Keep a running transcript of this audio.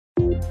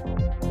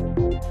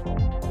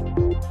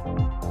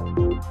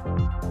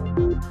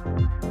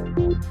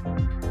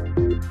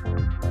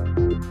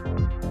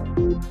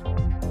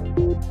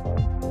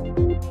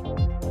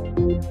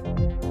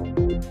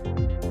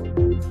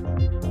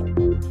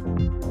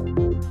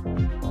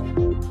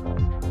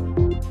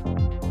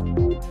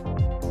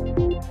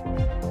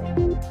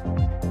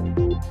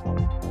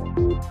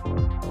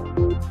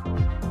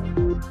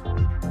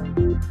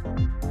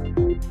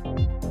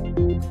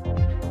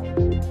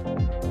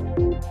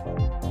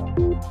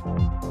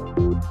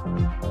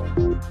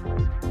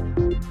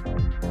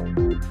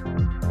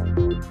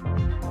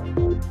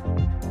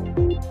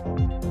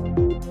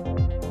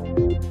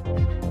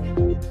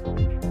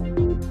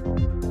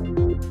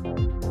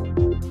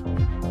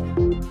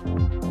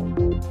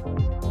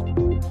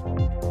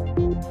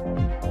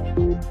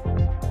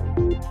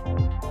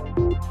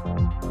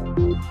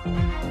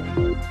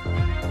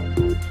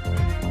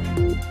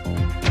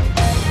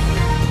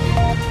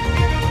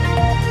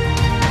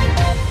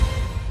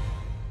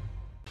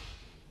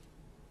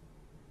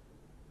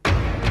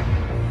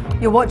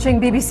You're watching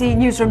BBC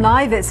Newsroom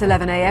Live. It's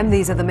 11 a.m.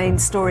 These are the main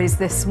stories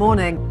this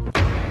morning.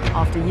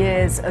 After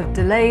years of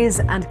delays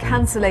and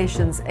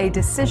cancellations, a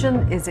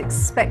decision is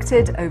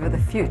expected over the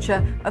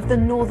future of the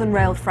Northern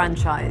Rail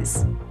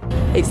franchise.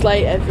 It's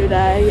late every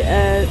day.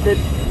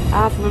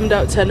 Half of them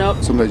don't turn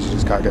up. Some days you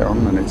just can't get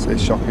on, and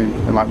it's shocking.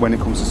 And like when it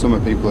comes to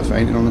summer, people are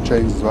fainting on the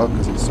trains as well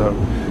because it's so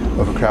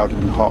overcrowded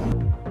and hot.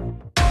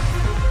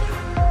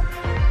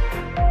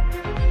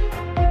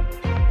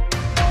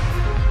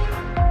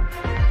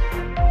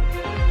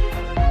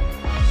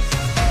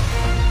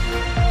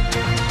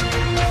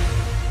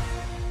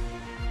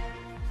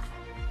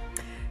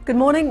 Good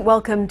morning,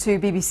 welcome to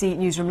BBC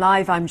Newsroom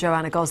Live. I'm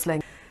Joanna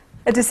Gosling.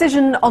 A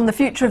decision on the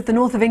future of the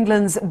north of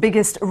England's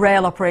biggest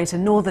rail operator,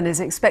 Northern, is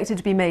expected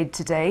to be made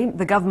today.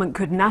 The government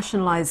could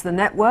nationalise the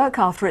network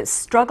after it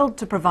struggled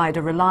to provide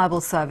a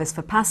reliable service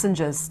for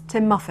passengers.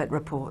 Tim Muffet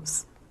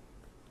reports.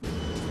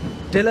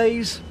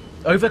 Delays,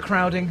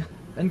 overcrowding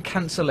and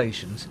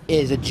cancellations.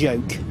 It is a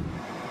joke.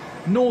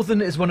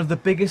 Northern is one of the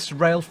biggest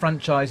rail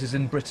franchises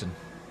in Britain,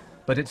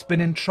 but it's been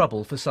in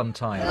trouble for some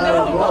time.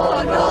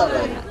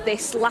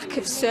 This lack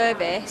of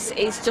service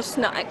is just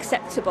not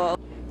acceptable.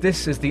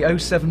 This is the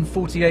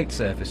 0748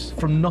 service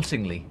from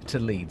Nottingley to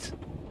Leeds.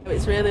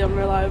 It's really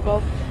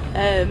unreliable.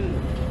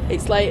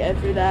 It's late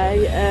every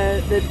day.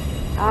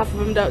 Half of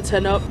them don't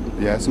turn up.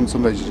 Yeah,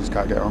 some days you just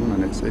can't get on,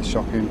 and it's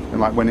shocking. And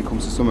like when it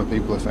comes to summer,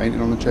 people are fainting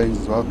on the trains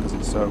as well because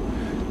it's so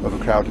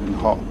overcrowded and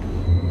hot.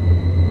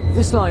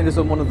 This line is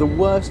on one of the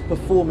worst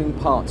performing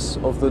parts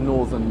of the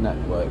Northern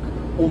network.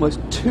 Almost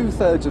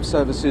two-thirds of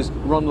services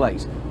run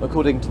late,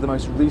 according to the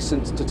most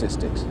recent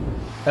statistics.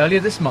 Earlier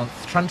this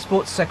month,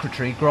 Transport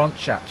Secretary Grant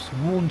Shapps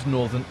warned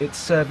Northern its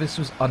service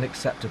was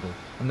unacceptable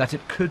and that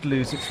it could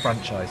lose its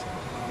franchise.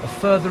 A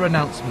further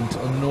announcement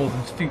on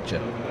Northern's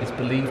future is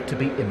believed to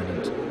be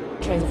imminent.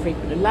 Trains are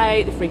frequently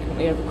late, they're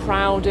frequently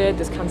overcrowded,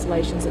 there's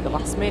cancellations at the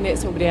last minute,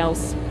 somebody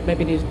else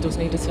maybe does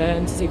need a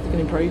turn to see if they can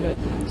improve it.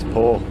 It's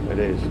poor, it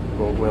is,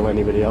 but will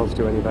anybody else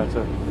do any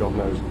better? God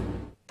knows.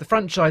 The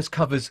franchise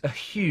covers a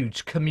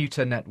huge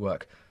commuter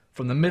network,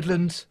 from the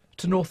Midlands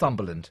to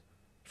Northumberland,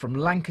 from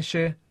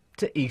Lancashire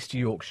to East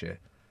Yorkshire.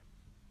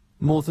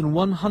 More than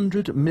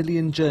 100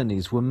 million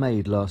journeys were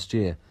made last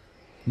year.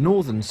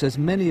 Northern says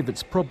many of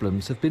its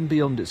problems have been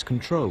beyond its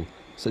control,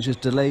 such as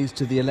delays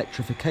to the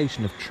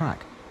electrification of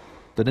track.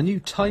 But a new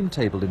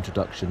timetable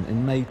introduction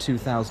in May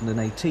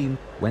 2018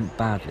 went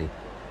badly.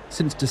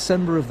 Since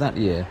December of that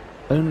year,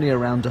 only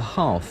around a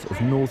half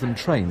of Northern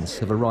trains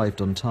have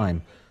arrived on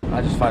time.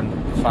 I just find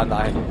that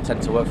I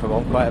tend to work from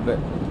home quite a bit,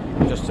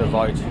 just to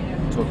avoid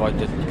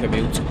the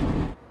commute.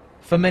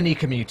 For many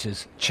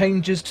commuters,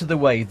 changes to the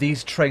way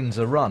these trains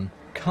are run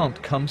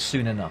can't come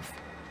soon enough.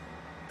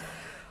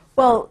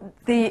 Well,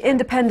 the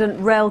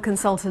independent rail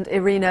consultant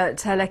Irina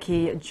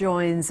Terlecki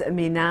joins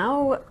me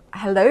now.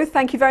 Hello,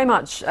 thank you very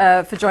much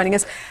for joining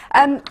us.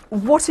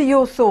 What are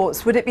your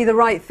thoughts? Would it be the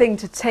right thing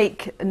to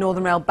take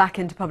Northern Rail back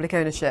into public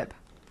ownership?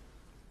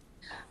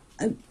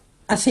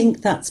 I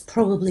think that's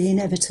probably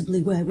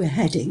inevitably where we're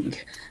heading,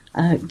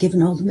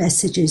 given all the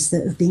messages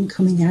that have been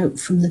coming out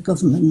from the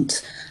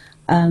government.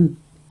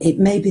 It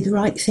may be the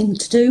right thing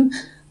to do,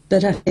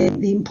 but I think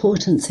the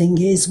important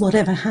thing is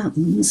whatever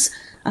happens,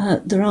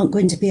 there aren't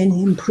going to be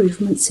any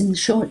improvements in the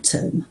short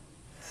term.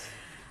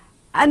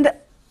 And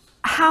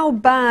how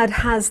bad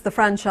has the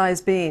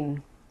franchise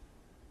been?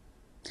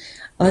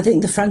 I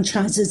think the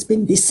franchise has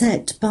been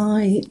beset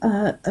by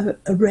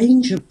a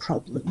range of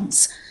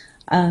problems.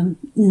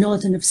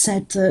 Northern have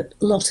said that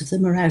a lot of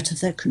them are out of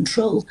their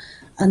control,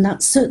 and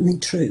that's certainly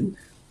true,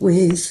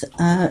 with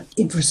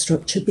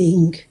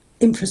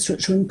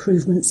infrastructure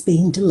improvements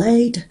being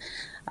delayed,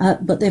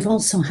 but they've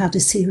also had a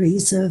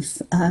series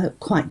of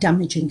quite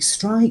damaging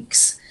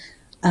strikes,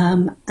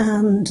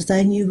 and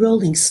their new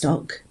rolling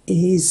stock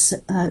is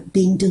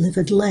being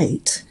delivered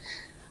late.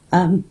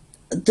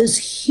 There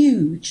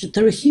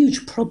are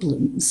huge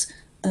problems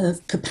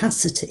of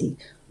capacity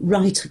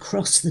right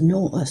across the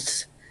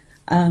north.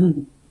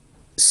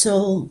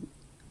 So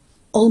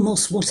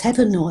almost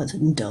whatever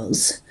Northern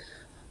does,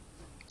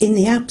 in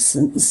the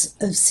absence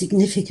of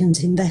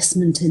significant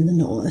investment in the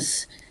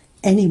north,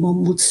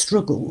 anyone would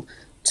struggle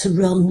to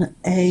run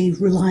a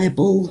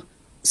reliable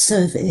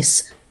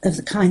service of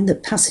the kind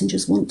that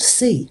passengers want to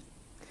see.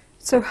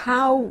 So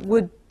how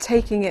would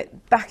taking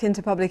it back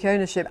into public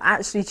ownership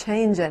actually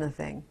change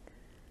anything?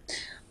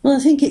 Well, I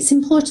think it's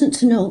important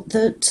to note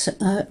that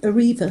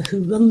Arriva,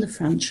 who run the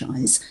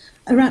franchise,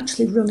 are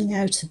actually running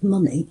out of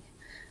money.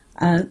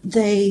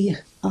 They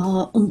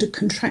are under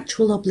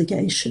contractual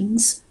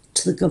obligations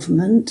to the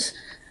government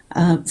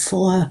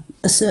for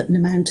a certain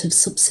amount of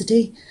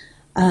subsidy.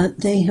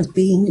 They have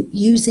been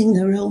using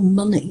their own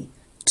money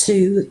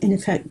to, in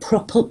effect,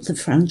 prop up the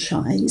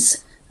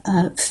franchise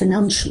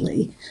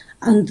financially,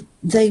 and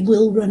they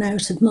will run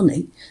out of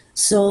money.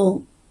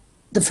 So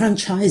the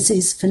franchise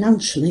is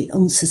financially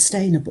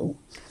unsustainable.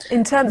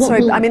 In terms,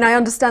 I mean, I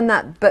understand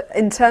that, but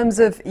in terms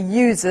of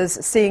users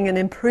seeing an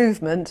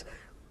improvement,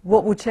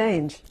 what will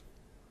change?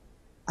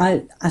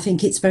 I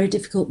think it's very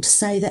difficult to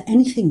say that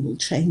anything will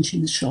change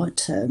in the short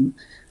term.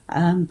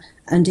 And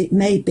it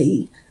may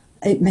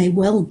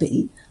well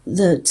be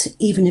that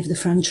even if the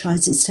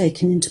franchise is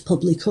taken into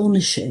public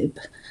ownership,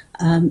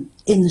 in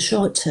the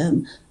short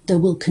term, there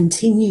will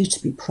continue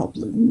to be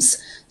problems.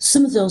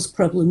 Some of those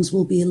problems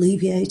will be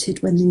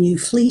alleviated when the new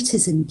fleet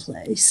is in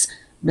place.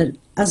 But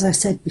as I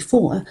said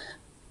before,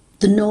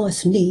 the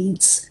North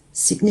needs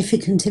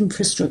significant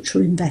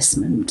infrastructure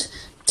investment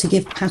to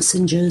give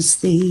passengers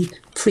the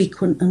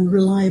frequent and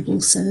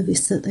reliable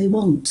service that they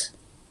want.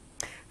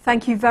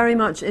 Thank you very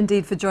much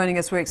indeed for joining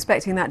us. We're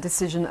expecting that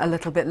decision a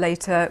little bit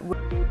later.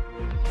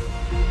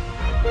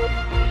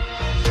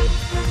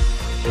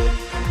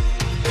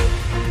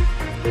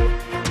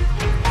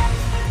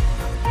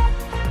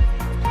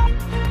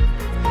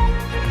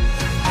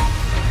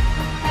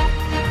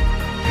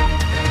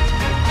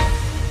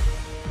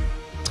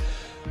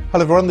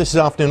 Hello everyone, this is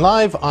Afternoon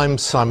Live, I'm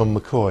Simon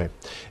McCoy.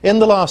 In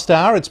the last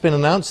hour it's been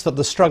announced that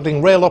the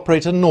struggling rail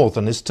operator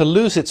Northern is to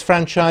lose its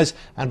franchise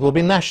and will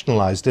be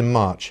nationalised in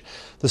March.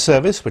 The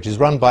service, which is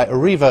run by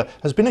Arriva,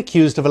 has been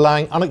accused of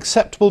allowing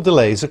unacceptable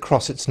delays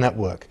across its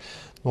network.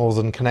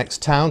 Northern connects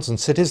towns and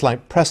cities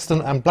like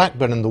Preston and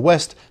Blackburn in the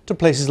west to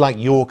places like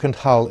York and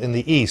Hull in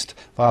the east,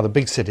 via the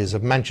big cities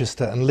of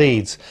Manchester and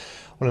Leeds.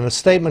 Well, in a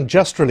statement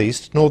just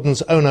released,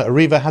 Northern's owner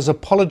Arriva has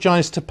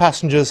apologised to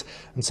passengers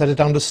and said it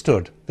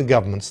understood the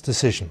government's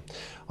decision.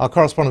 Our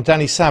correspondent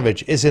Danny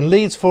Savage is in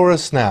Leeds for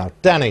us now.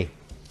 Danny.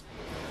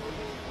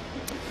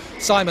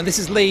 Simon, this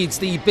is Leeds,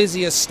 the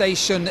busiest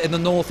station in the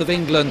north of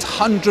England.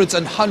 Hundreds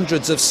and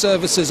hundreds of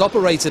services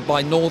operated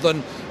by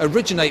Northern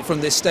originate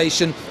from this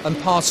station and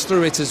pass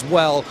through it as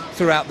well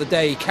throughout the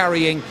day,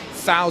 carrying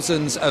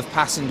thousands of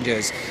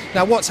passengers.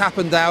 Now, what's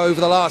happened now over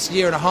the last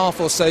year and a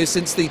half or so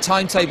since the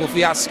timetable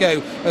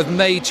fiasco of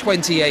May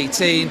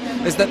 2018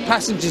 is that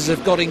passengers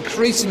have got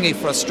increasingly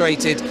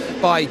frustrated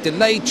by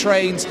delayed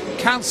trains,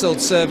 cancelled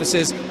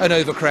services and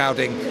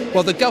overcrowding.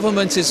 Well, the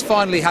government has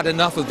finally had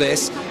enough of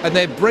this and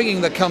they're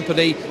bringing the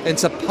company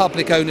into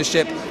public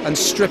ownership and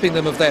stripping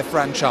them of their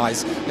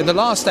franchise. In the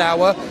last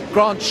hour,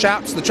 Grant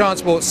Shapps, the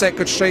Transport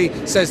Secretary,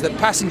 says that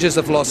passengers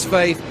have lost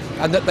faith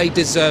and that they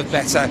deserve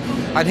better.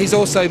 And he's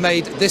also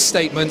made this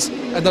statement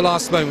in the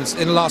last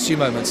few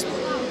moments.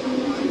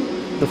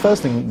 The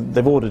first thing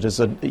they've ordered is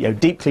a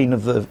deep clean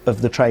of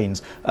the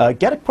trains.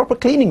 Get a proper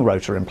cleaning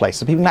rota in place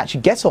so people can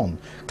actually get on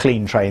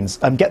clean trains.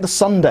 Get the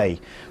Sunday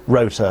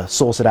rota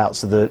sorted out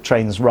so the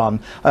trains run.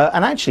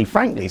 And actually,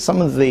 frankly,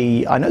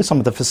 I know some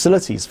of the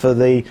facilities for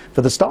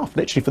the staff,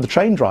 literally for the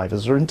train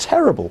drivers, are in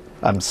terrible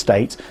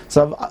state.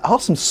 So I've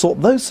asked them to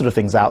sort those sort of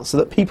things out so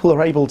that people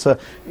are able to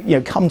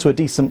come to a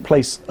decent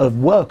place of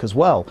work as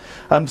well.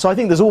 So I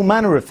think there's all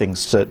manner of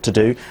things to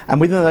do.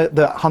 And within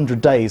the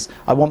 100 days,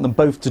 I want them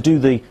both to do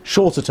the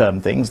shorter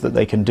term things that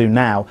they can do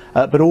now,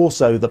 but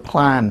also the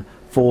plan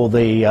for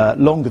the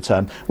longer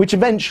term, which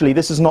eventually,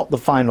 this is not the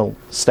final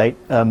state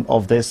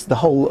of this. The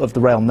whole of the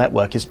rail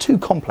network is too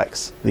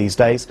complex these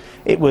days.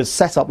 It was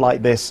set up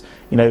like this,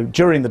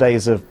 during the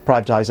days of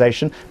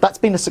privatisation. That's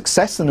been a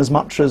success in as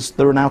much as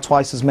there are now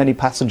twice as many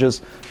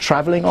passengers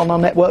travelling on our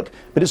network,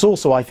 but it's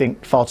also, I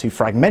think, far too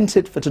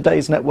fragmented for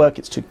today's network.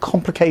 It's too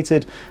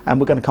complicated, and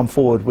we're going to come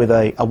forward with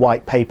a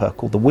white paper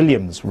called the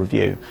Williams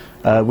Review,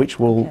 which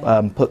will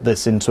put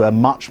this into a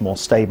much more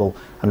stable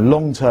and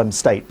long-term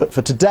state. But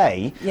for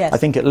today, yes, I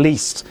think at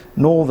least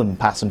Northern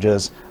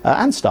passengers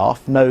and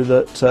staff know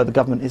that the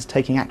government is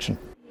taking action.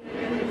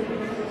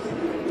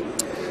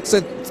 So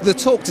the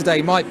talk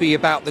today might be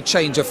about the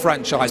change of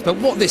franchise, but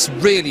what this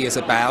really is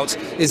about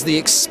is the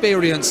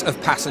experience of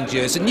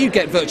passengers. And you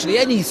get virtually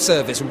any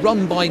service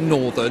run by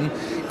Northern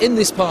in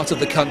this part of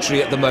the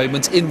country at the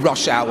moment in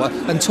rush hour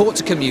and talk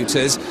to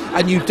commuters,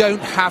 and you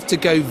don't have to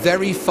go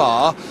very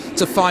far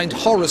to find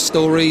horror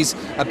stories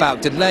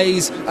about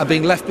delays and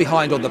being left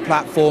behind on the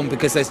platform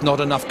because there's not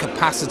enough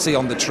capacity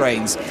on the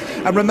trains.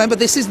 And remember,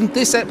 this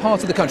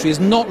part of the country is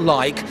not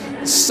like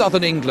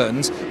southern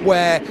England,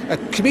 where a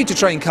commuter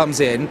train comes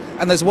in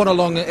and there's there's one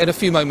along in a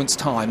few moments'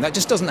 time. That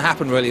just doesn't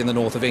happen really in the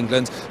north of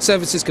England.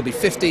 Services could be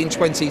 15,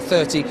 20,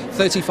 30,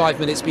 35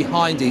 minutes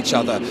behind each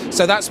other.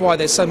 So that's why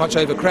there's so much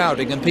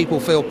overcrowding and people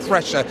feel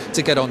pressure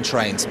to get on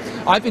trains.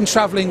 I've been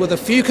travelling with a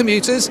few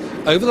commuters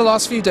over the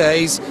last few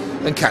days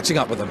and catching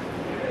up with them.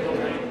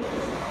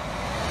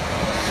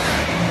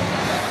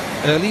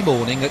 Early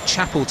morning at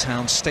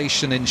Chapeltown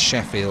Station in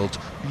Sheffield.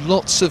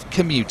 Lots of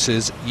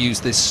commuters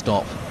use this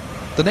stop.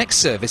 The next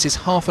service is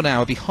half an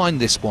hour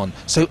behind this one,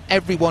 so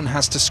everyone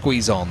has to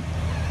squeeze on.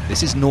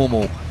 This is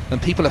normal,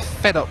 and people are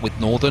fed up with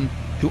Northern,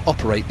 who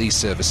operate these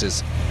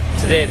services.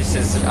 Today this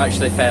is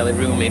actually fairly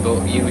roomy,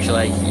 but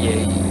usually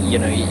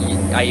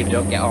I either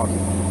don't get on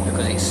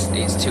because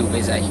it's too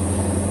busy,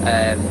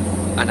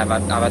 and I've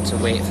had to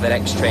wait for the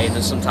next train,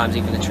 and sometimes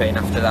even the train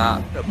after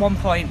that. At one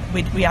point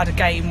we had a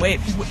game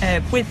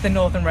with the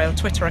Northern Rail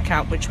Twitter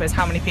account, which was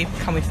how many people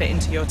can we fit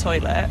into your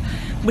toilet,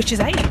 which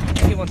is 8,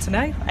 if you want to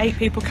know. 8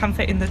 people can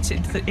fit in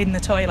the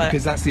toilet.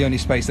 Because that's the only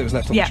space that was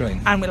left on the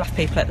train? And we left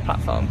people at the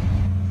platform.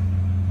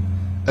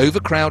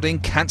 Overcrowding,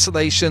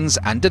 cancellations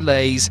and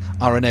delays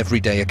are an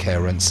everyday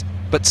occurrence.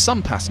 But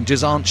some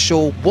passengers aren't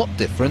sure what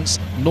difference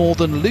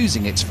Northern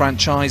losing its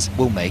franchise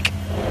will make.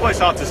 Well, it's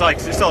hard to say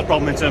because it's still a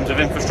problem in terms of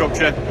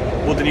infrastructure.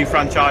 Would the new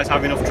franchise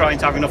have enough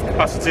trains, have enough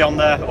capacity on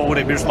there, or would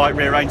it be just like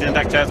rearranging the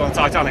deck chairs on the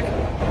Titanic?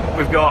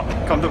 We've got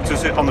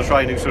conductors on the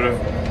train who sort of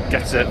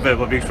get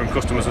verbal abuse from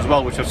customers as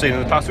well, which I've seen in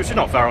the past, which is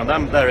not fair on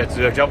them. They're here to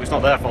do their job, it's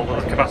not their fault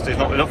that the capacity is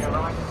not enough.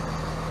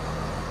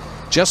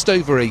 Just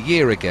over a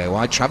year ago,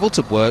 I travelled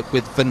to work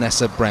with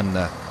Vanessa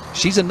Bremner.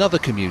 She's another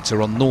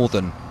commuter on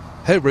Northern.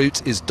 Her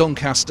route is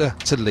Doncaster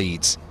to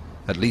Leeds.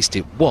 At least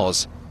it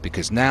was,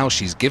 because now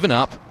she's given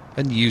up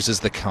and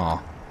uses the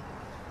car.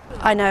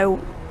 I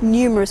know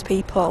numerous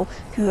people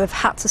who have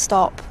had to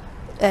stop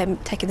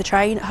taking the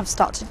train, have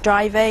started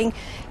driving.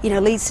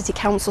 Leeds City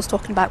Council's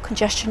talking about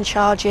congestion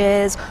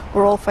charges.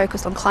 We're all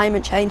focused on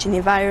climate change and the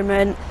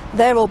environment.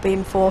 They're all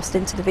being forced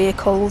into the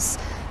vehicles.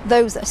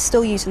 Those that are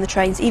still using the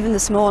trains, even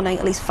this morning,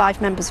 at least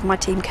 5 members of my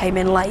team came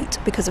in late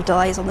because of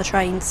delays on the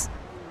trains.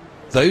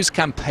 Those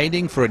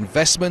campaigning for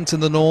investment in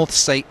the north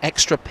say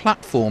extra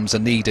platforms are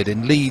needed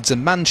in Leeds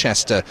and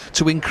Manchester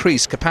to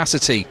increase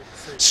capacity.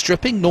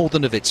 Stripping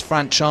Northern of its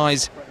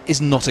franchise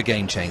is not a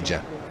game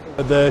changer.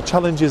 The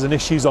challenges and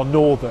issues on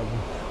Northern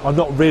are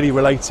not really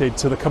related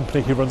to the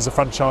company who runs the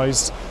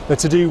franchise. They're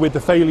to do with the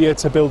failure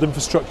to build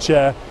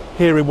infrastructure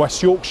here in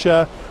West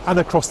Yorkshire and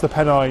across the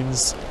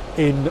Pennines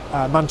in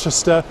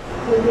Manchester.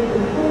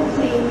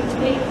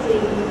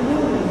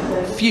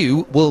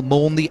 Few will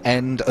mourn the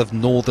end of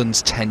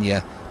Northern's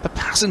tenure, but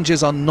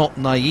passengers are not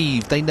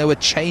naive. They know a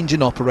change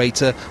in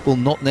operator will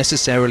not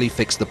necessarily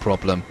fix the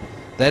problem.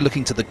 They're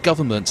looking to the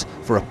government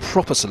for a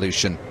proper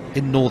solution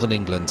in Northern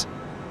England.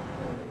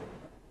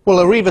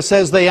 Well, Arriva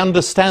says they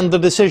understand the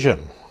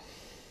decision.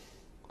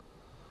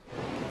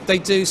 They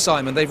do,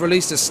 Simon. They've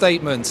released a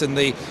statement in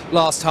the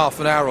last half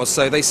an hour or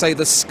so. They say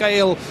the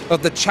scale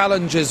of the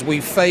challenges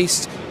we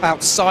faced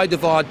outside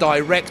of our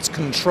direct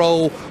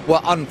control were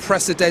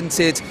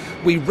unprecedented.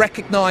 We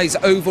recognise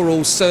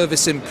overall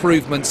service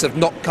improvements have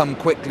not come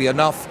quickly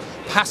enough.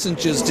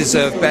 Passengers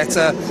deserve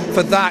better.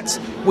 For that,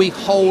 we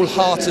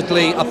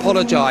wholeheartedly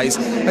apologise.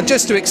 And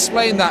just to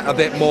explain that a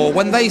bit more,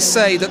 when they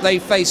say that they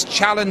face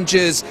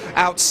challenges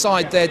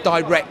outside their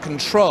direct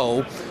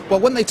control, well,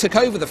 when they took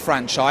over the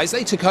franchise,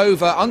 they took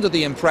over under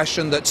the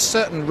impression that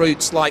certain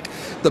routes like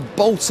the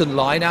Bolton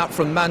line out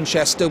from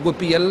Manchester would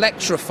be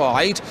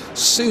electrified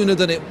sooner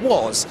than it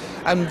was.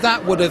 And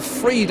that would have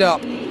freed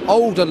up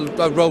older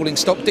rolling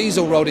stock,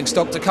 diesel rolling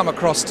stock, to come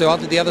across to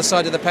the other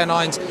side of the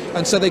Pennines,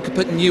 and so they could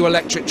put new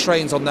electric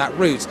trains on that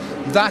route.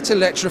 That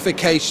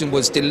electrification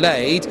was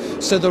delayed,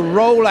 so the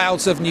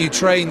rollout of new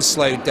trains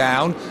slowed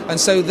down, and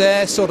so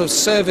their sort of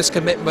service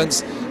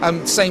commitments,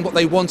 saying what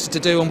they wanted to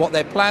do and what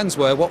their plans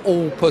were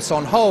all put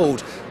on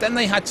hold. Then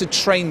they had to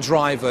train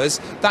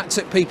drivers. That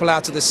took people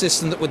out of the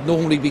system that would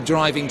normally be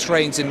driving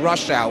trains in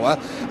rush hour,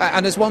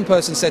 and as one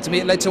person said to me,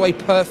 it led to a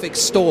perfect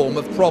storm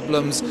of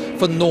problems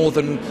for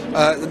Northern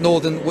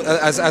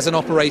as an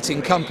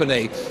operating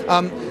company.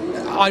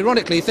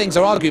 Ironically, things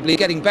are arguably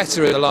getting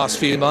better in the last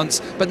few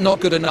months, but not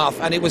good enough,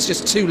 and it was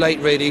just too late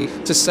really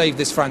to save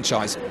this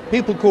franchise.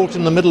 People caught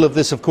in the middle of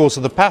this, of course,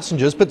 are the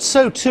passengers, but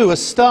so too are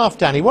staff,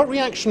 Danny. What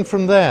reaction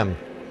from them?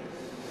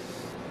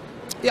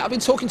 Yeah, I've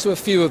been talking to a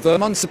few of them.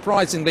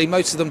 Unsurprisingly,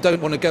 most of them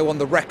don't want to go on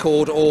the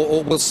record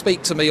or will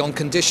speak to me on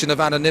condition of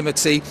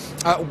anonymity.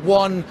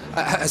 One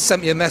has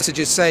sent me a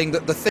message saying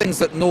that the things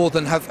that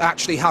Northern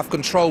actually have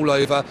control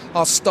over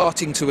are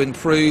starting to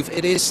improve.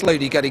 It is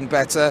slowly getting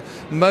better.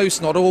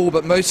 Most, not all,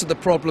 but most of the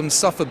problems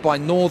suffered by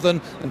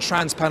Northern and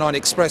TransPennine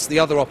Express, the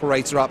other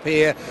operator up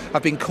here,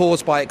 have been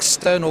caused by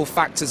external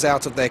factors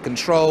out of their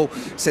control.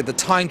 Said the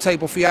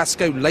timetable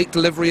fiasco, late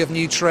delivery of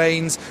new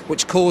trains,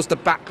 which caused a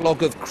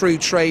backlog of crew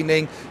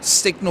training,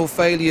 signal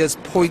failures,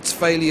 points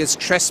failures,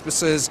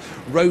 trespassers,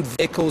 road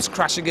vehicles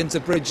crashing into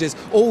bridges.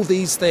 All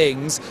these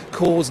things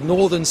cause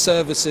Northern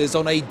services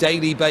on a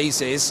daily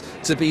basis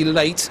to be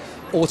late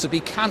or to be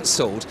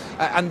cancelled,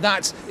 and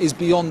that is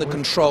beyond the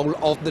control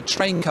of the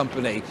train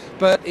company.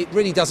 But it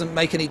really doesn't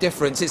make any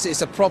difference.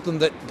 It's a problem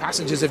that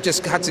passengers have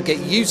just had to get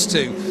used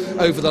to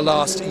over the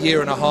last year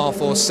and a half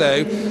or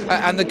so,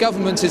 and the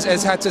government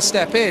has had to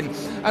step in.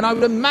 And I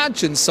would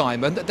imagine,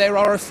 Simon, that there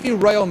are a few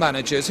rail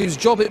managers whose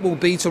job it will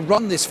be to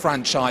run this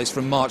franchise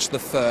from March the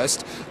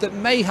 1st that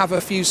may have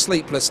a few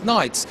sleepless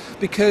nights,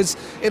 because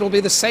it'll be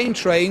the same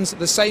trains,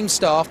 the same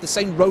staff, the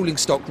same rolling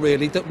stock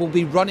really, that will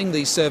be running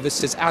these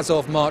services as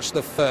of March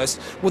the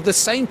 1st, with the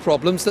same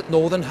problems that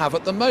Northern have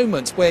at the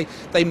moment, where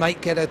they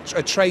might get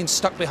a train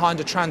stuck behind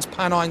a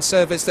Trans-Pennine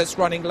service that's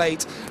running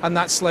late, and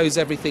that slows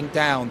everything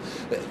down.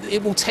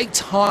 It will take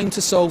time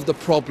to solve the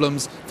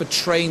problems for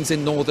trains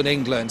in Northern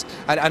England,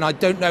 and I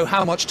don't know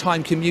how much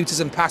time commuters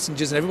and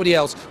passengers and everybody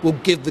else will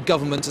give the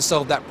government to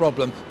solve that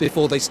problem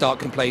before they start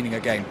complaining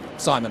again.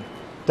 Simon.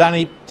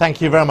 Danny,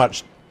 thank you very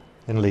much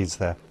in Leeds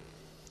there.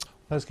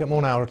 Let's get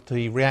more now to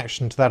the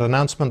reaction to that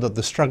announcement that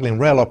the struggling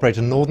rail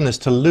operator Northern is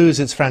to lose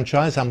its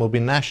franchise and will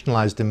be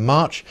nationalised in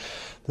March.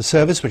 The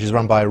service, which is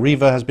run by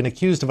Arriva, has been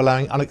accused of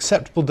allowing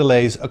unacceptable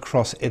delays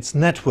across its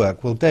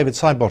network. Well, David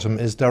Sidebottom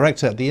is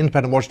director at the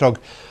independent watchdog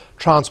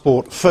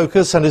Transport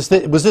Focus, and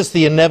was this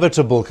the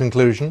inevitable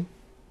conclusion?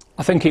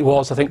 I think it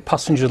was. I think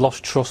passengers had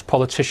lost trust,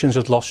 politicians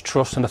had lost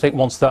trust, and I think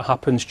once that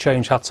happens,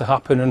 change had to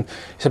happen, and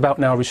it's about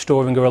now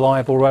restoring a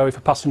reliable railway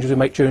for passengers who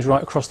make journeys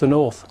right across the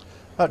north.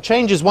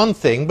 Change is one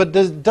thing, but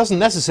it doesn't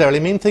necessarily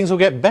mean things will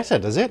get better,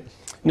 does it?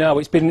 No,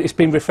 it's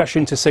been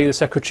refreshing to see the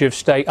Secretary of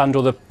State and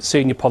other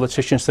senior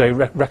politicians today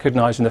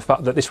recognising the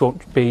fact that this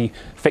won't be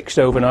fixed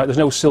overnight. There's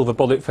no silver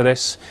bullet for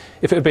this.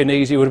 If it had been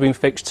easy, it would have been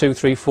fixed 2,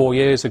 3, 4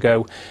 years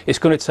ago. It's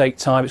going to take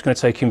time, it's going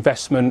to take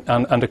investment,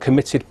 and a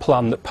committed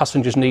plan that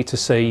passengers need to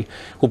see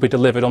will be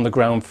delivered on the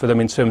ground for them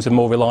in terms of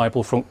more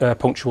reliable,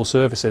 punctual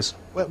services.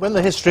 When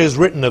the history is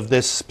written of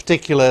this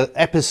particular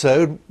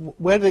episode,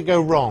 where did it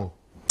go wrong?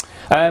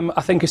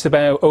 I think it's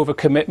about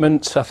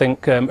overcommitment. I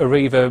think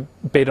Arriva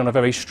bid on a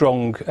very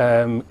strong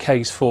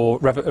case for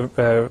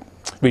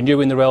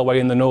renewing the railway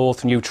in the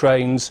north, new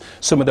trains.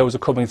 Some of those are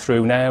coming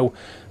through now.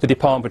 The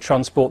Department for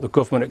Transport, the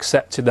government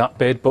accepted that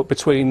bid, but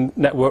between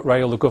Network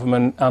Rail, the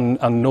government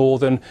and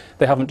Northern,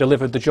 they haven't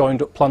delivered the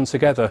joined-up plan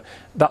together.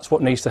 That's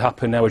what needs to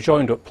happen now, a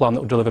joined-up plan that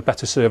will deliver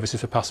better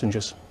services for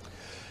passengers.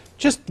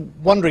 Just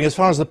wondering, as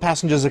far as the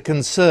passengers are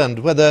concerned,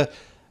 whether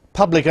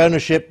public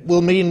ownership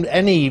will mean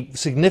any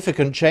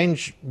significant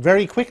change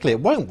very quickly. It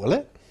won't, will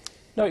it?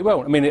 No, it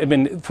won't. I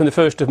mean, from the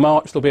 1st of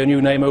March, there'll be a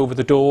new name over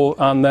the door,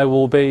 and there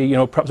will be, you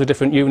know, perhaps a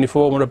different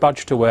uniform or a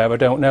badge to wear. I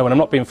don't know, and I'm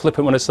not being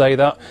flippant when I say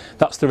that.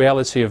 That's the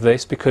reality of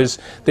this, because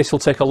this will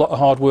take a lot of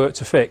hard work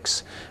to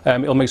fix.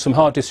 It'll make some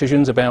hard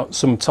decisions about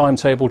some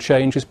timetable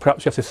changes.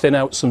 Perhaps you have to thin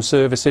out some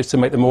services to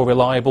make them more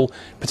reliable,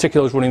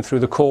 particularly those running through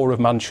the core of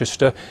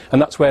Manchester,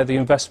 and that's where the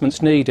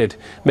investment's needed.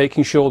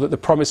 Making sure that the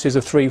promises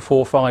of 3,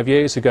 4, 5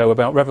 years ago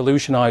about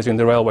revolutionising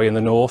the railway in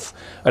the north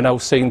are now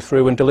seen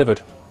through and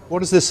delivered. What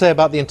does this say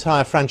about the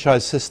entire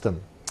franchise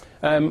system?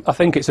 I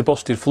think it's a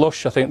busted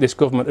flush. I think this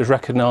government has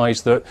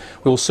recognised that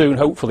we'll soon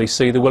hopefully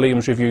see the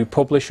Williams Review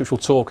published, which will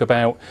talk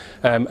about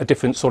a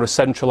different sort of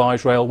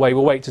centralised railway.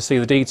 We'll wait to see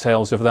the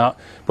details of that,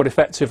 but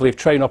effectively if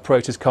train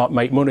operators can't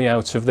make money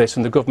out of this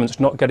and the government's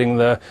not getting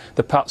the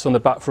pats on the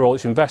back for all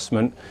its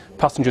investment,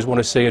 passengers want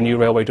to see a new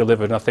railway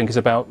delivered, and I think it's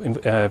about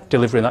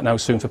delivering that now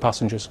soon for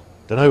passengers.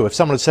 I don't know, if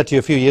someone had said to you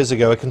a few years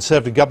ago a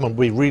Conservative government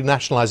would be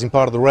renationalising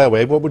part of the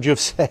railway, what would you have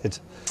said?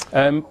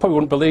 Probably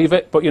wouldn't believe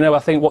it, but you know, I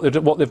think what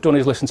they've done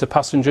is listen to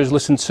passengers,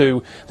 listen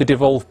to the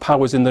devolved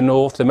powers in the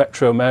north, the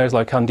Metro mayors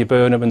like Andy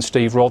Burnham and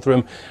Steve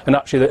Rotheram, and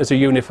actually as a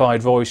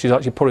unified voice is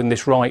actually putting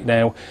this right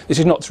now. This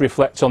is not to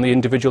reflect on the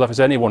individual efforts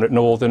of anyone at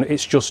Northern,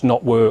 it's just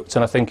not worked,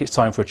 and I think it's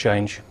time for a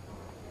change.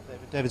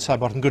 David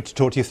Sidebottom, good to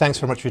talk to you. Thanks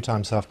very much for your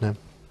time this afternoon.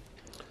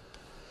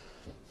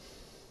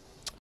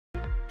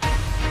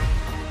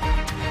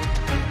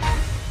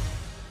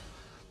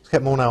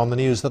 Get more now on the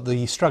news that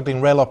the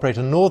struggling rail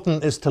operator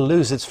Northern is to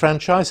lose its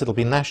franchise. It'll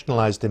be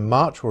nationalised in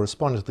March. We're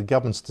responding to the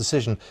government's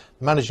decision.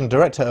 The managing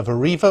director of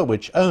Arriva,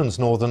 which owns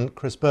Northern,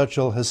 Chris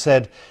Birchall, has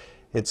said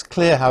it's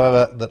clear,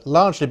 however, that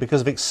largely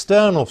because of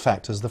external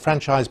factors, the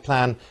franchise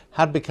plan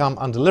had become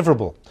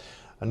undeliverable.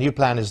 A new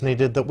plan is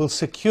needed that will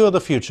secure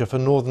the future for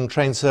Northern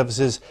train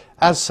services.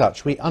 As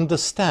such, we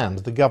understand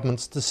the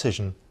government's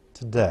decision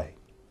today.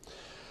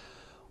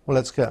 Well,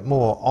 let's get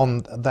more on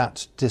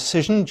that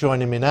decision.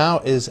 Joining me now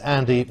is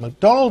Andy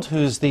MacDonald,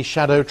 who's the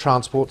Shadow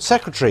Transport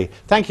Secretary.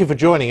 Thank you for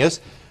joining us.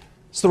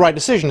 It's the right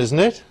decision, isn't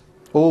it?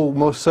 Oh,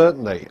 most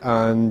certainly.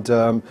 And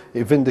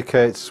it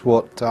vindicates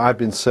what I've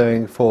been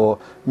saying for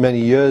many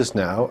years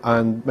now,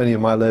 and many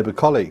of my Labour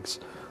colleagues,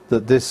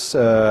 that this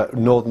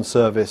Northern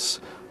service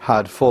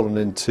had fallen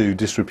into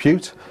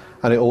disrepute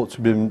and it ought to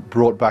have been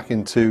brought back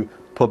into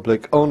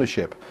public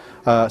ownership.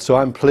 So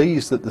I'm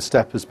pleased that the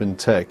step has been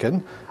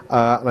taken.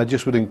 And I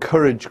just would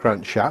encourage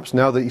Grant Shapps,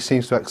 now that he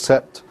seems to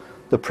accept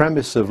the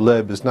premise of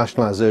Labour's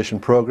nationalisation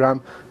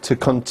programme, to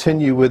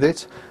continue with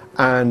it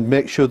and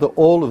make sure that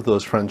all of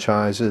those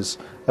franchises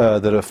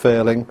that are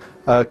failing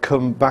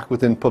come back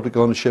within public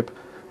ownership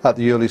at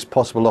the earliest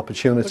possible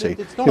opportunity.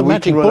 It's not a we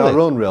magic can run bullet. our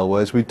own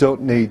railways. We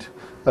don't need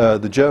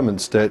the German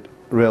state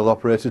rail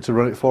operator to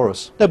run it for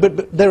us. No,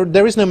 but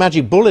there is no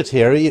magic bullet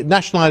here.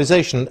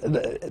 Nationalisation,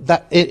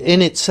 that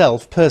in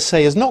itself, per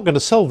se, is not going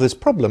to solve this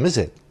problem, is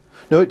it?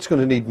 No, it's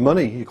going to need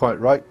money. You're quite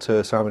right,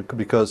 Simon,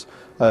 because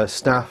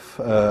staff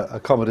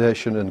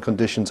accommodation and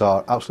conditions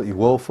are absolutely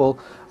woeful.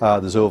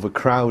 There's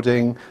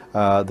overcrowding,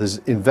 there's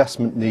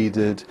investment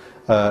needed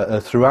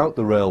throughout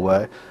the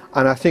railway,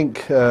 and I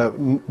think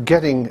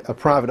getting a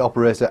private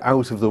operator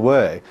out of the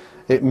way,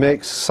 it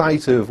makes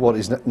sight of what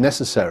is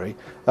necessary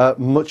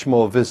much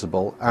more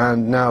visible,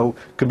 and now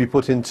can be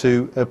put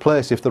into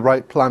place if the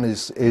right plan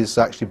is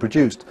actually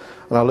produced.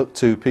 And I look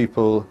to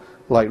people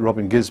like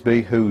Robin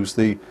Gisby, who's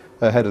the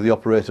head of the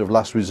operator of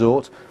Last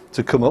Resort,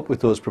 to come up with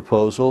those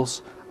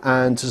proposals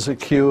and to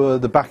secure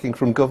the backing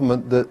from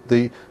government that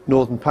the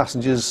northern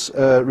passengers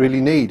really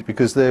need,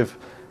 because they've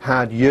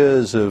had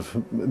years of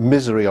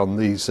misery on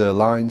these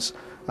lines,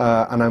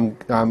 and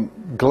I'm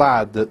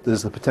glad that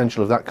there's the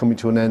potential of that coming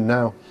to an end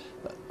now.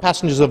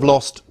 Passengers have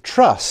lost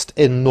trust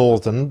in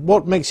Northern.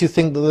 What makes you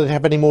think that they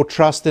have any more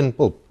trust in,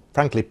 well,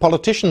 frankly,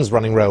 politicians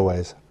running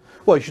railways?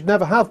 Well, you should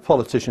never have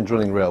politicians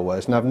running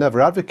railways, and I've never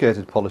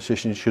advocated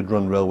politicians should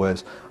run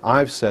railways.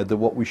 I've said that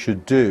what we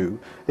should do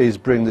is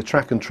bring the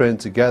track and train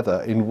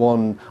together in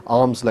one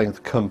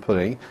arm's-length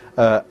company,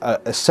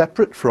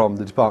 separate from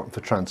the Department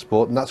for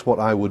Transport, and that's what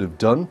I would have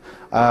done.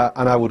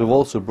 And I would have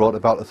also brought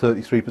about a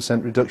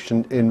 33%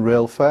 reduction in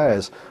rail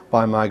fares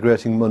by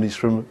migrating monies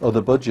from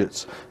other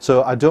budgets.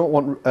 So I don't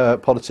want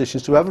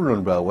politicians to ever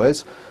run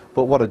railways,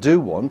 but what I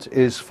do want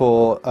is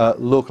for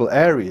local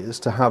areas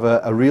to have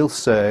a real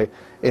say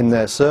in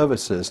their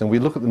services. And we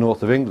look at the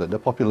north of England, a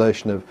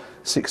population of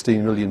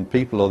 16 million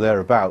people or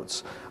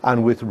thereabouts,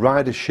 and with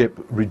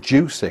ridership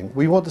reducing,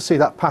 we want to see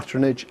that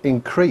patronage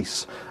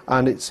increase.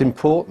 And it's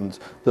important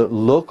that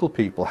local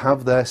people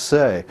have their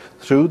say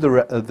through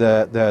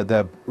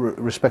their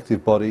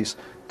respective bodies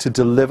to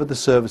deliver the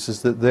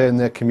services that they and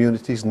their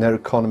communities and their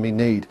economy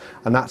need.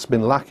 And that's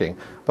been lacking.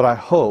 But I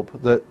hope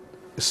that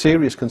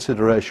serious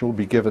consideration will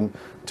be given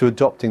to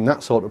adopting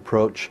that sort of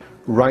approach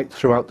right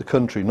throughout the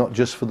country, not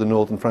just for the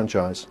Northern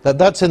franchise.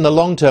 That's in the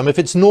long term. If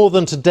it's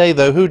Northern today,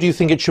 though, who do you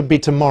think it should be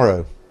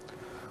tomorrow?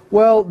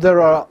 Well,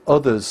 there are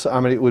others. I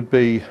mean, it would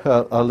be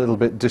a little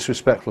bit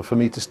disrespectful for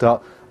me to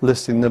start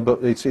listing them,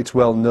 but it's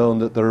well known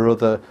that there are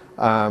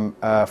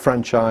other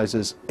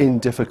franchises in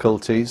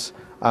difficulties,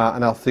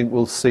 and I think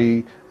we'll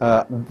see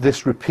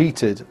this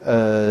repeated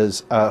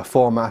as a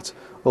format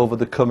over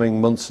the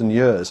coming months and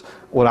years.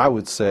 What I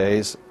would say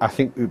is I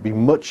think it would be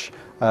much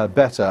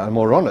better and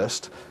more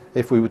honest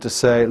if we were to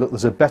say, look,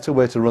 there's a better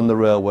way to run the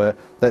railway.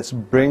 Let's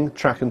bring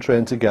track and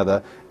train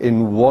together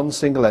in one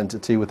single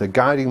entity with a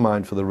guiding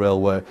mind for the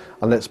railway,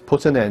 and let's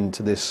put an end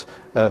to this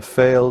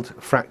failed,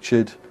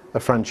 fractured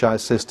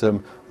franchise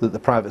system that the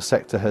private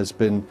sector has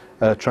been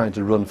trying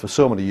to run for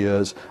so many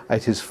years.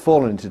 It has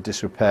fallen into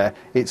disrepair.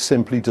 It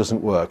simply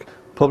doesn't work.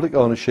 Public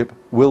ownership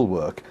will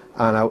work,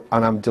 and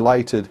I'm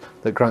delighted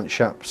that Grant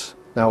Shapps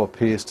now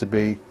appears to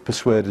be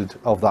persuaded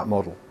of that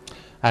model.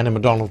 Anna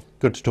MacDonald,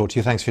 good to talk to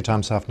you. Thanks for your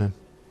time this afternoon.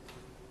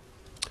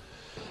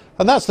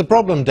 And that's the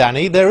problem,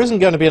 Danny. There isn't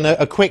going to be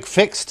a quick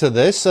fix to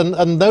this,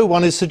 and no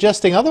one is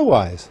suggesting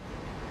otherwise.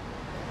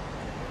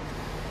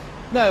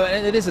 No,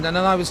 it isn't. And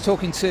I was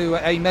talking to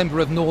a member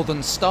of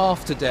Northern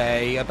staff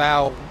today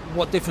about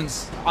what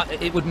difference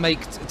it would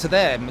make to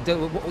them.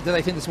 Do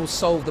they think this will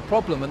solve the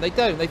problem? And they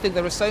don't. They think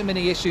there are so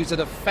many issues that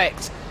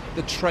affect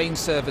the train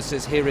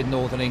services here in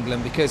Northern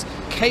England, because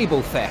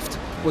cable theft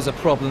was a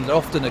problem that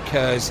often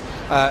occurs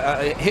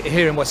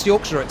here in West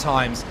Yorkshire at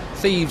times.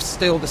 Thieves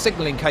steal the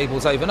signalling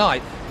cables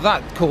overnight.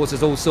 That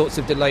causes all sorts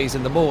of delays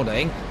in the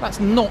morning. That's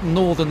not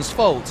Northern's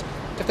fault.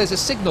 If there's a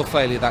signal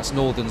failure, that's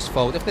Northern's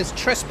fault. If there's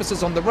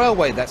trespassers on the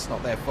railway, that's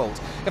not their fault.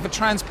 If a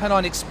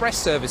Trans-Pennine Express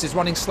service is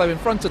running slow in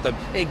front of them,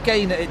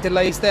 again, it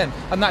delays them,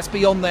 and that's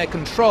beyond their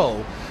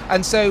control.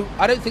 And so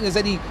I don't think there's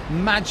any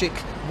magic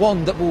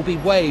wand that will be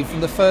waved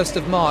from the 1st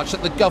of March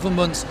that the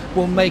government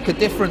will make a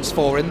difference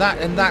for in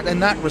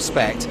that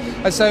respect.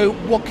 And so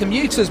what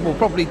commuters will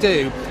probably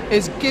do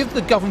is give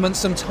the government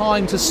some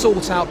time to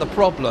sort out the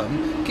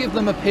problem, give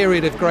them a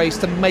period of grace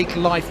to make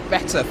life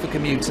better for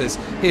commuters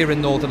here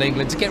in Northern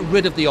England, to get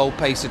rid of the old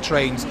pacer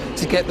trains,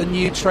 to get the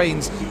new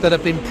trains that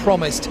have been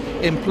promised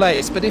in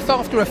place. But if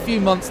after a few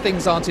months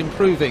things aren't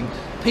improving,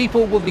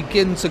 people will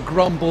begin to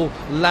grumble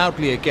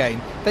loudly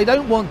again. They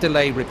don't want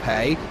delay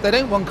repay, they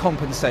don't want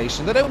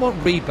compensation, they don't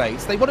want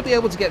rebates, they want to be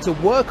able to get to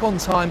work on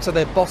time so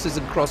their boss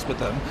isn't cross with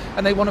them,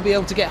 and they want to be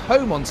able to get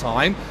home on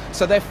time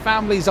so their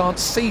families aren't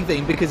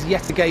seething because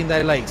yet again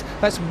they're late.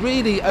 That's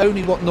really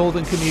only what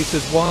Northern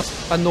commuters want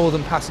and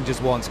Northern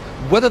passengers want.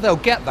 Whether they'll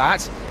get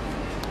that,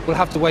 we'll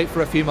have to wait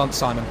for a few months,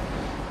 Simon.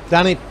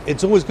 Danny,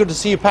 it's always good to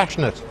see you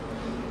passionate.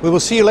 We will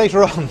see you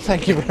later on.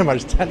 Thank you very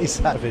much, Danny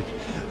Savage.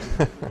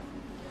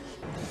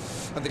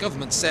 And the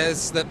government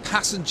says that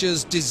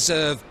passengers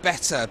deserve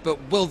better, but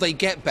will they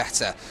get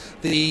better?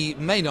 The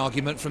main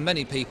argument from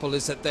many people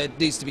is that there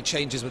needs to be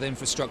changes with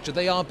infrastructure.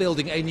 They are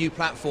building a new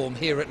platform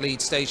here at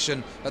Leeds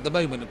Station at the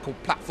moment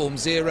called Platform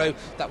Zero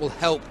that will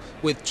help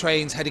with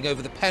trains heading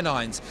over the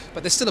Pennines.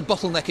 But there's still a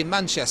bottleneck in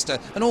Manchester,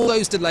 and all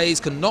those delays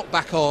can knock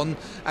back on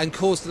and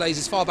cause delays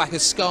as far back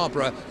as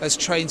Scarborough as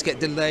trains get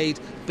delayed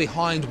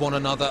behind one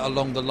another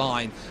along the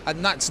line.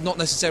 And that's not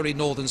necessarily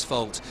Northern's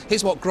fault.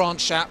 Here's what Grant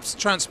Shapps,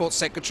 Transport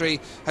Secretary,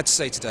 had to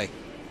say today.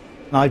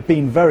 I've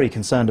been very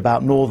concerned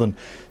about Northern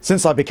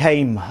since I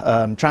became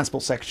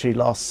Transport Secretary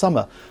last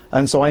summer,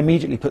 and so I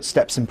immediately put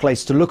steps in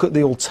place to look at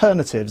the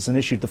alternatives and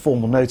issued the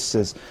formal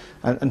notices.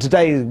 And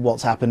today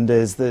what's happened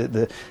is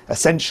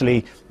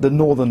essentially the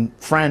Northern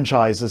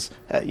franchises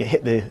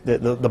hit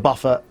the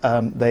buffer.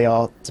 They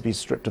are to be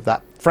stripped of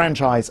that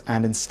franchise,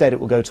 and instead it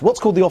will go to what's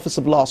called the Office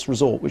of Last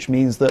Resort, which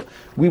means that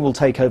we will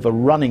take over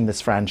running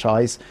this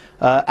franchise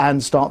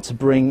and start to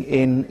bring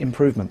in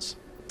improvements.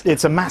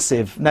 It's a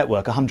massive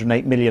network,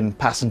 108 million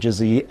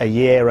passengers a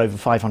year, over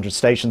 500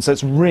 stations, so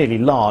it's really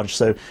large,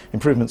 so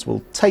improvements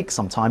will take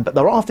some time, but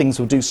there are things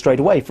we'll do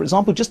straight away. For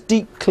example, just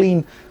deep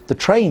clean the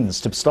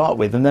trains to start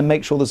with, and then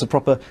make sure there's a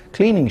proper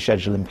cleaning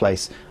schedule in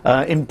place.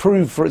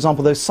 Improve, for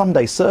example, those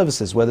Sunday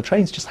services where the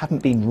trains just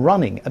haven't been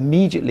running.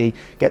 Immediately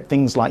get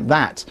things like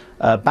that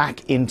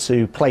back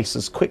into place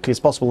as quickly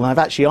as possible. And I've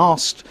actually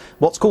asked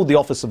what's called the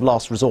Office of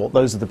Last Resort,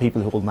 those are the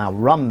people who will now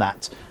run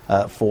that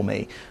for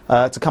me,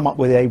 to come up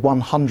with a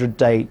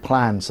 100-day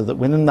plan so that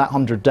within that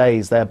 100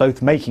 days they're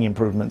both making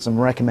improvements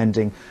and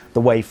recommending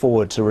the way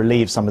forward to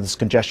relieve some of this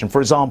congestion. For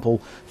example,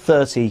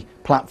 30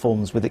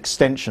 platforms with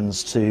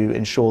extensions to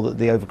ensure that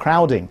the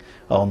overcrowding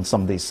on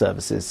some of these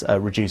services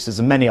reduces,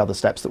 and many other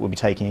steps that we'll be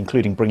taking,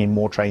 including bringing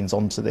more trains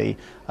onto the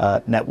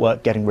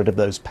network, getting rid of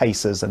those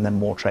pacers, and then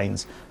more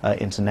trains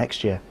into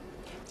next year.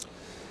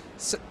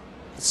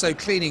 So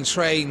cleaning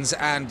trains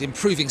and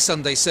improving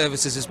Sunday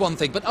services is one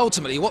thing, but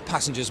ultimately what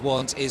passengers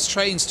want is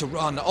trains to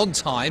run on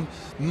time,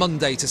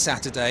 Monday to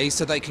Saturday,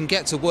 so they can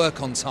get to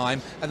work on time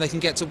and they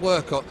can get to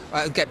work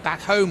get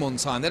back home on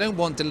time. They don't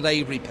want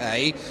delay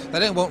repay, they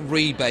don't want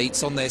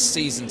rebates on their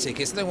season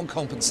tickets, they don't want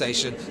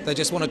compensation, they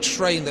just want a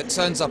train that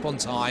turns up on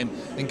time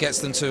and gets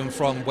them to and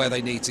from where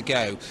they need to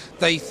go.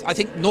 I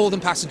think Northern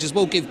passengers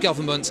will give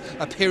government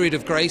a period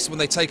of grace when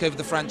they take over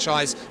the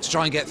franchise to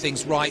try and get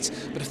things right,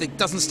 but if it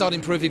doesn't start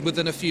improving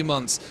within a few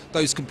months,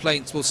 those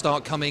complaints will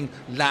start coming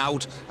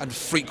loud and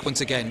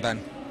frequent again,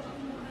 Ben.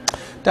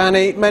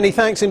 Danny, many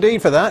thanks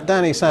indeed for that.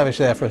 Danny Savage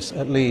there for us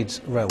at Leeds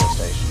Railway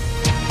Station.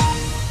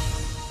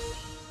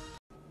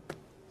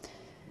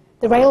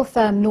 The rail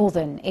firm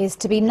Northern is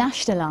to be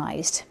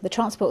nationalised. The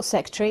Transport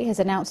Secretary has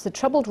announced the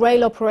troubled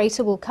rail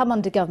operator will come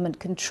under government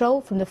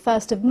control from the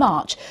 1st of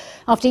March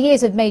after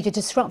years of major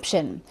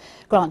disruption.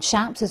 Grant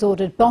Shapps has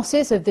ordered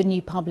bosses of the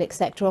new public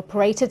sector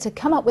operator to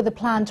come up with a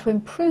plan to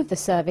improve the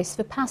service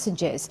for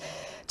passengers.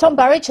 Tom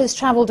Burridge has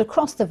travelled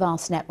across the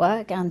vast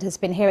network and has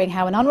been hearing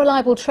how an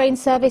unreliable train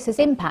service has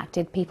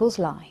impacted people's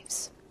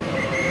lives.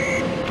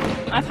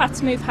 I've had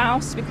to move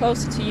house to be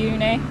closer to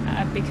uni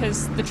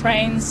because the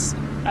trains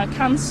are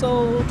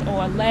cancelled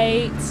or are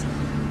late,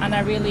 and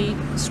I really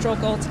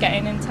struggle to get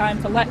in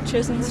time for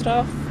lectures and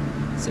stuff,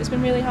 so it's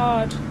been really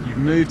hard. You've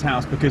moved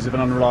house because of an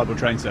unreliable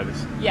train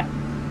service? Yeah,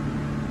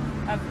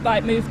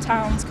 I've moved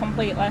towns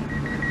completely.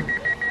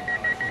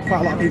 Quite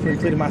a lot of people,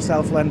 including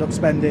myself, will end up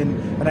spending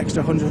an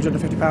extra £100,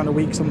 £150 a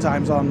week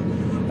sometimes on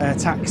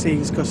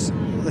taxis because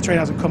the train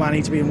hasn't come. I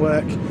need to be in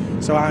work,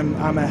 so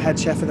I'm a head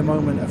chef at the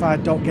moment. If I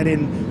don't get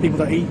in, people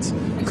don't eat.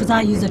 Because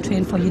I use the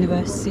train for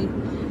university,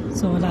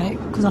 so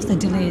because of the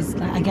delays,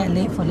 I get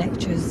late for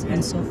lectures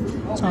and stuff,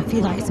 so I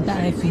feel like it's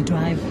better if we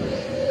drive.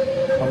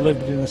 I've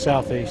lived in the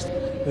southeast.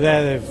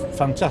 There they've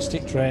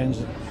fantastic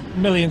trains,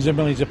 millions and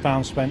millions of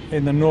pounds spent.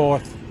 In the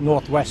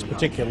northwest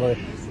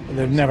particularly,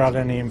 they've never had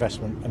any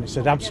investment, and it's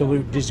an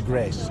absolute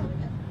disgrace.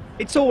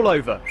 It's all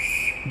over.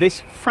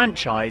 This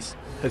franchise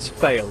has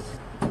failed.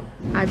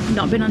 I've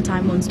not been on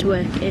time once to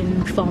work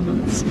in 4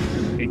 months.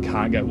 It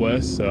can't get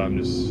worse, so I'm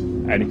just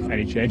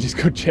any change is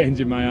good change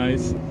in my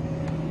eyes.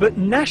 But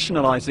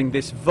nationalising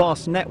this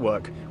vast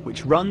network,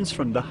 which runs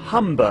from the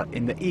Humber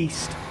in the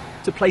east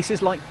to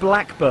places like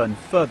Blackburn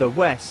further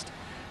west,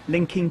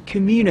 linking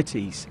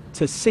communities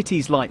to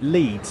cities like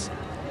Leeds,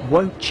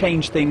 won't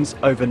change things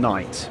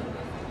overnight.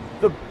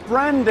 The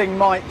branding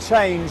might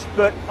change,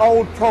 but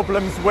old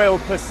problems will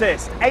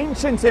persist.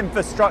 Ancient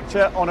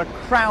infrastructure on a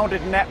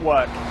crowded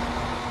network.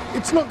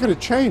 It's not going to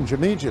change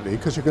immediately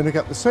because you're going to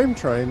get the same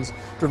trains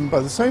driven by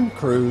the same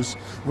crews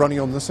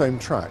running on the same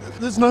track.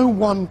 There's no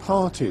one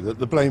party that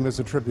the blame is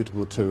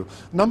attributable to.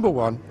 Number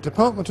one,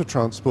 Department of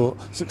Transport,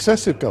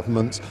 successive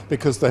governments,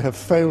 because they have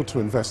failed to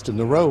invest in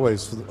the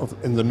railways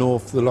in the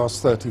north for the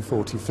last 30,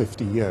 40,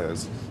 50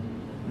 years.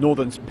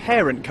 Northern's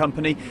parent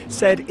company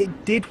said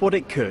it did what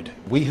it could.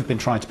 We have been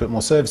trying to put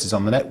more services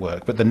on the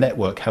network, but the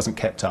network hasn't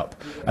kept up,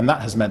 and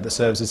that has meant that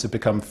services have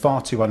become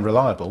far too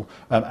unreliable,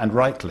 and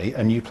rightly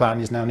a new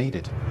plan is now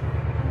needed.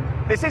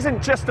 This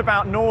isn't just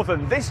about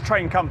Northern. This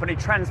train company,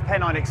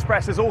 TransPennine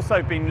Express, has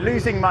also been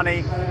losing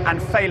money and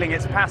failing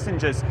its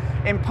passengers.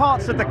 In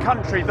parts of the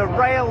country, the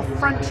rail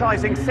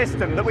franchising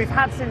system that we've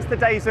had since the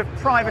days of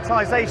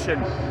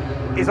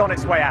privatisation is on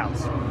its way out.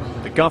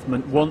 The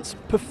government wants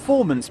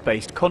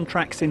performance-based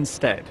contracts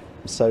instead.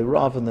 So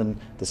rather than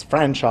this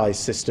franchise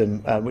system,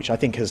 which I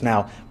think has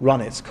now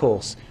run its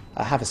course,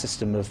 have a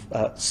system of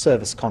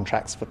service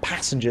contracts for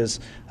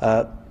passengers,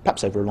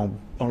 perhaps over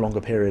a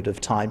longer period of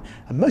time.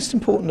 And most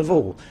important of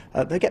all,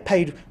 they get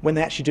paid when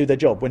they actually do their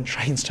job, when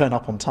trains turn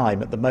up on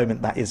time. At the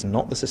moment, that is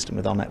not the system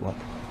with our network.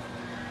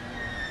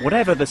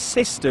 Whatever the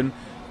system,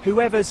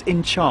 whoever's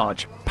in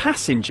charge,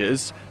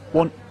 passengers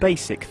want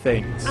basic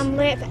things. I'm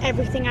late for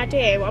everything I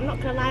do. I'm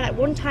not going to lie, like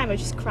one time I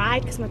just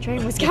cried because my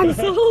train was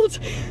cancelled.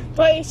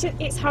 But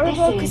it's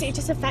horrible because it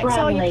just affects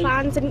all your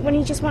plans, and when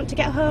you just want to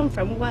get home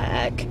from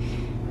work,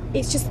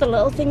 it's just the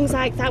little things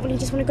like that. When you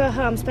just want to go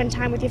home, spend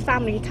time with your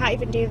family, you can't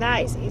even do that.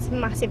 It's a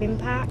massive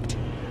impact.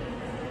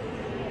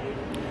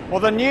 Well,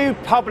 the new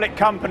public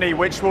company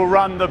which will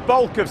run the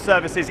bulk of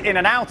services in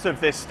and out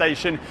of this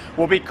station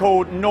will be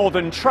called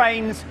Northern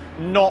Trains,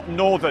 not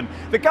Northern.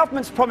 The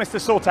government's promised to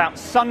sort out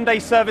Sunday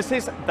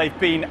services, they've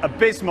been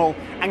abysmal,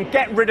 and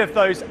get rid of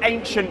those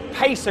ancient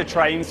pacer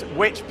trains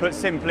which, put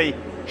simply,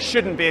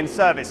 shouldn't be in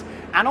service.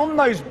 And on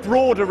those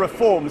broader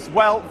reforms,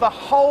 well, the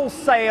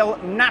wholesale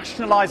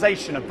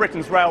nationalisation of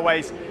Britain's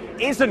railways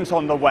isn't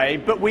on the way,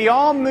 but we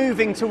are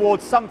moving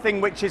towards something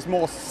which is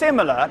more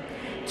similar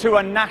to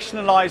a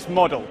nationalised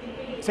model.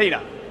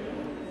 Tina.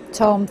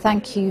 Tom,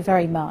 thank you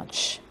very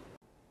much.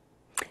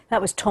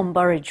 That was Tom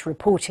Burridge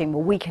reporting.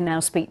 Well, we can now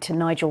speak to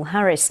Nigel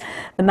Harris,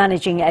 the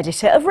managing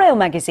editor of Rail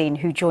Magazine,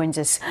 who joins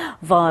us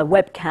via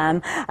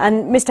webcam.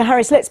 And Mr.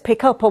 Harris, let's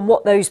pick up on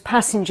what those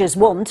passengers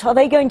want. Are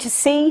they going to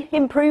see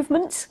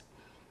improvements?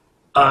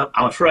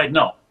 I'm afraid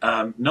not.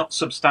 Not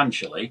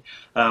substantially.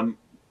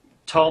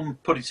 Tom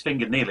put his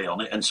finger nearly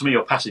on it, and some of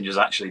your passengers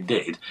actually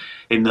did,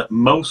 in that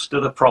most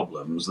of the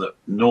problems that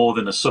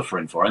Northern are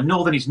suffering for, and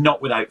Northern is not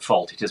without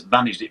fault, it has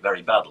managed it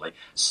very badly,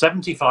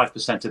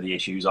 75% of the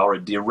issues are a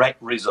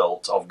direct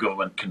result of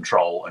government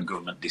control and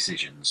government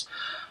decisions.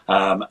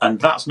 And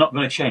that's not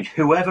going to change.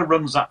 Whoever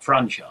runs that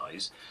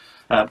franchise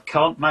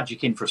can't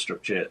magic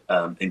infrastructure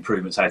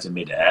improvements out of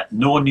mid-air,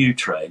 nor new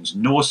trains,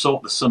 nor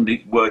sort the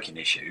Sunday working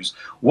issues.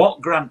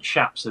 What Grant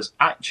Shapps has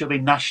actually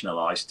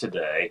nationalised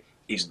today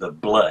is the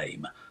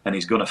blame, and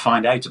he's going to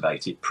find out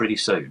about it pretty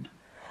soon.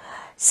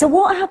 So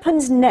what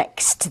happens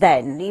next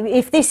then?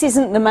 If this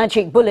isn't the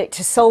magic bullet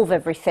to solve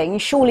everything,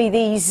 surely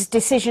these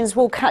decisions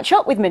will catch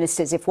up with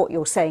ministers if what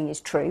you're saying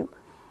is true?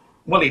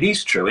 Well, it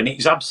is true, and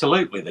it's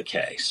absolutely the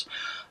case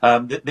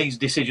that these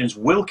decisions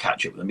will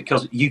catch up with them,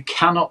 because you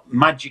cannot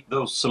magic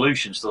those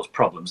solutions to those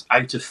problems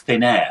out of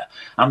thin air,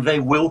 and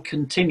they will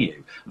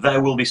continue. There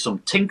will be some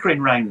tinkering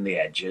around the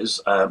edges.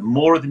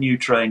 More of the new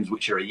trains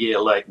which are a year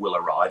late will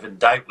arrive, and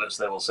doubtless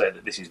they will say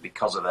that this is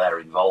because of their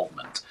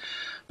involvement.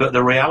 But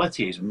the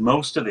reality is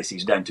most of this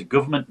is down to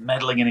government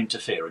meddling and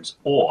interference,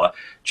 or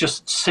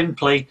just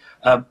simply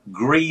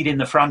greed in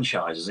the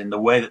franchises in the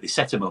way that they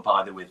set them up,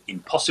 either with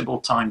impossible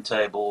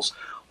timetables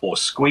or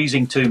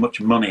squeezing too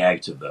much money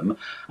out of them,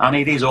 and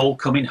it is all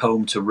coming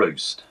home to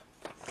roost.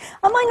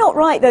 Am I not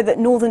right, though, that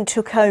Northern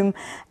took home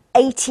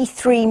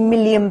 £83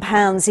 million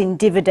in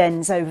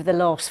dividends over the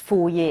last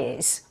 4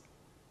 years?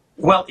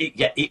 Well,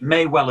 it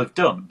may well have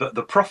done, but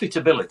the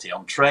profitability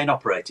on train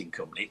operating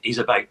company is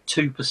about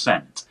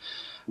 2%,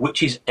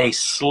 which is a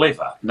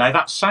sliver. Now,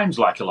 that sounds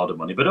like a lot of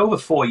money, but over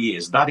 4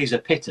 years, that is a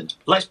pittance.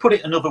 Let's put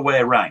it another way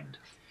around.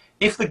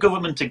 If the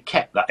government had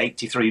kept that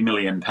 £83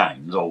 million,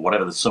 or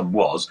whatever the sum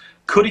was,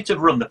 could it have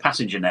run the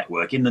passenger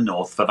network in the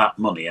north for that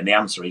money? And the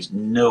answer is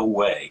no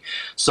way.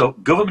 So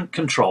government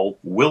control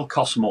will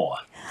cost more.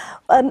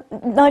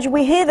 Nigel,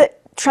 we hear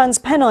that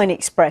TransPennine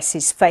Express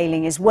is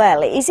failing as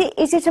well. Is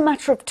it a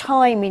matter of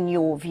time, in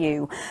your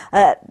view,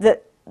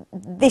 that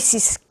this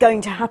is going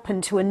to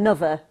happen to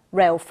another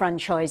rail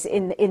franchise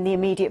in the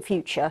immediate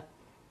future?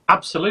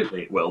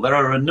 Absolutely it will. There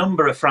are a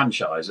number of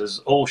franchises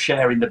all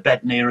sharing the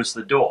bed nearest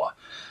the door.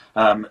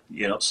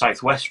 You know,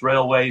 South West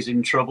Railway is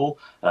in trouble,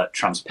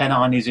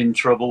 TransPennine is in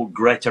trouble,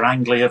 Greater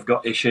Anglia have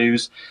got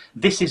issues.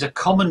 This is a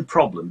common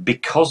problem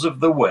because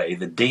of the way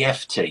the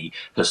DfT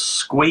has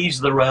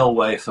squeezed the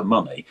railway for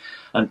money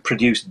and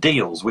produced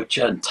deals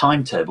and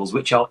timetables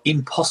which are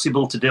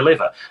impossible to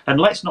deliver. And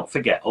let's not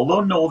forget,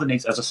 although Northern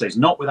is, as I say, is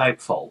not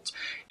without fault,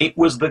 it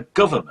was the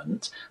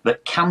government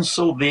that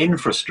cancelled the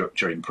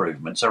infrastructure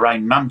improvements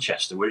around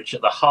Manchester, which are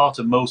at the heart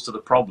of most of the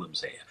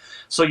problems here.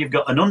 So you've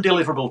got an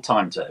undeliverable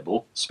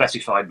timetable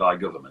specified by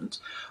government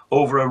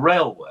over a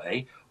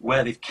railway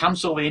where they've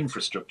cancelled the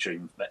infrastructure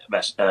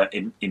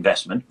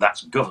investment,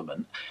 that's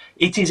government.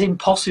 It is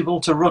impossible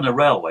to run a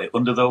railway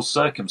under those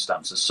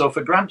circumstances. So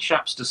for Grant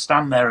Shapps to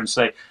stand there and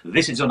say,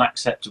 this is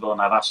unacceptable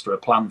and I've asked for a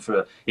plan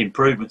for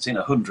improvements in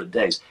 100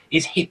 days,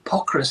 is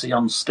hypocrisy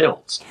on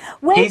stilts.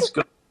 His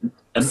government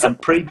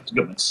and previous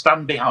governments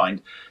stand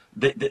behind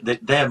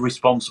they're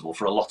responsible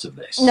for a lot of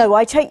this. No,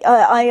 I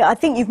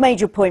think you've made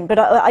your point, but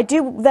I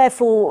do,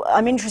 therefore,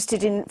 I'm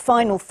interested in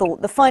final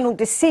thought. The final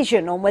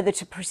decision on whether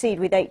to proceed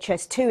with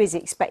HS2 is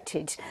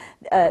expected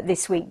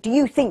this week. Do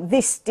you think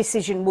this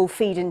decision will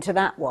feed into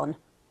that one?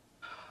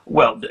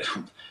 Well,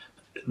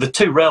 the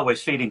two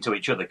railways feed into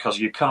each other, because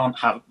you can't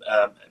have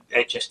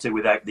HS2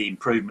 without the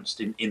improvements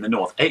in the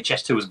north.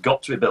 HS2 has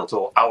got to be built,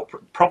 or our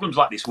problems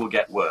like this will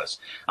get worse.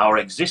 Our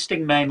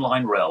existing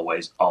mainline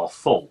railways are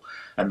full,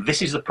 and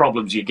this is the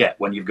problems you get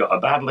when you've got a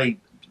badly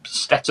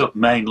set up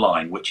main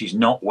line which is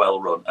not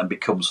well run and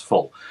becomes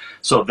full.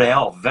 So they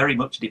are very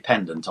much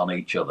dependent on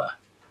each other.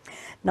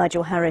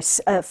 Nigel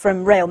Harris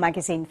from Rail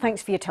Magazine,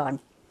 thanks for your time.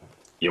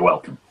 You're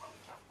welcome.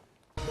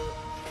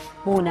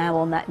 More now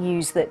on that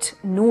news that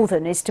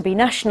Northern is to be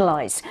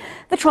nationalised.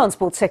 The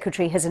Transport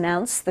Secretary has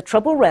announced the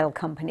Trouble Rail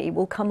Company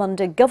will come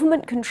under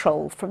government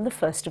control from the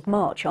 1st of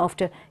March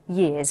after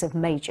years of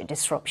major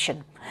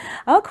disruption.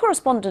 Our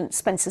correspondent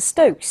Spencer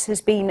Stokes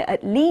has been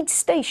at Leeds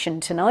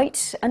Station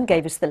tonight and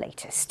gave us the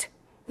latest.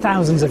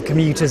 Thousands of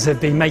commuters have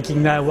been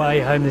making their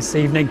way home this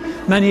evening,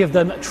 many of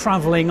them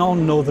travelling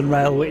on Northern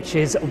Rail, which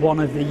is one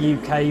of the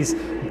UK's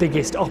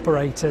biggest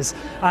operators,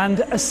 and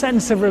a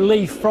sense of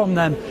relief from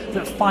them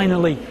that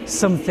finally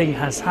something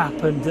has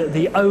happened, that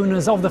the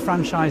owners of the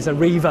franchise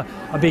Arriva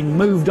are being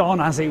moved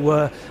on, as it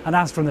were, and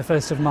as from the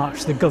 1st of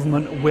March the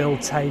government will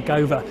take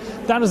over.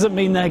 That doesn't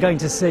mean they're going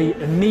to see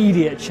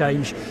immediate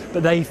change,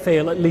 but they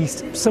feel at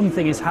least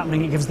something is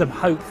happening. It gives them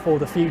hope for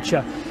the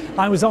future.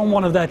 I was on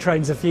one of their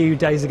trains a few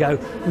days ago.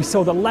 We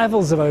saw the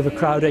levels of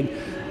overcrowding,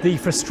 the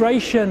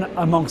frustration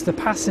amongst the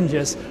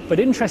passengers, but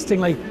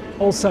interestingly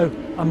also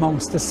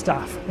amongst the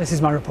staff. This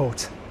is my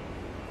report.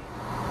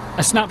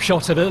 A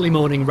snapshot of early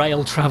morning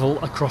rail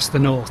travel across the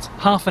north.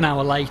 Half an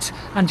hour late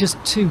and just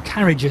 2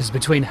 carriages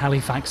between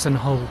Halifax and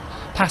Hull.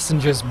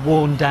 Passengers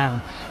worn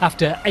down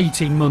after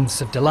 18 months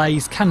of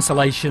delays,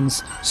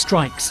 cancellations,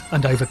 strikes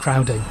and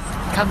overcrowding.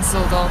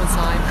 Cancelled all the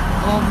time.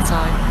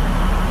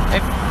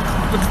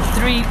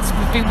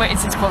 We've been waiting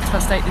since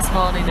 8:15 this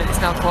morning and it's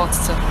now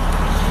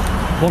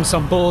 7:45. Once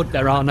on board,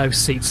 there are no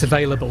seats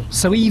available,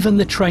 so even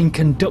the train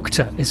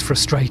conductor is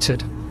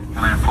frustrated.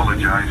 I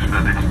apologise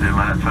for this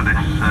delay, for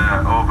this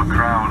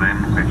overcrowding,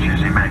 which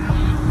is immense.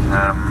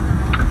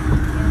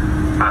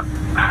 But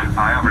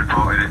I have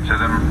reported it to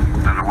them.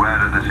 They're aware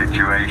of the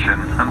situation,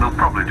 and they'll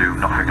probably do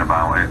nothing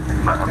about it.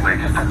 But at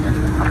least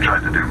I've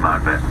tried to do my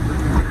bit.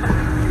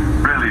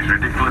 Really, it's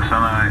ridiculous,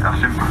 and I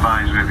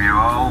sympathise with you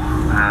all.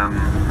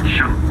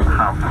 Shouldn't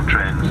have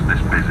trains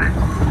this busy.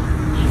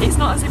 It's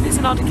not as if it's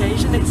an odd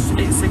occasion, it's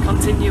a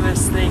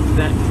continuous thing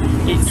that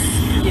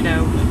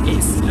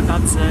it's a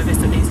bad service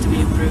that needs to be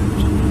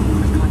improved.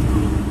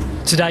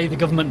 Today the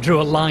government drew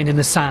a line in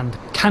the sand,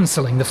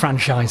 cancelling the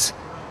franchise.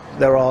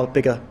 There are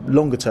bigger,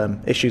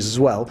 longer-term issues as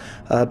well,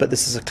 but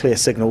this is a clear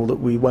signal that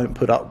we won't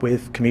put up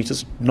with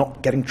commuters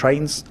not getting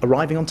trains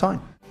arriving on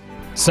time.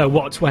 So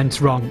what went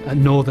wrong at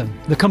Northern?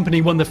 The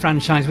company won the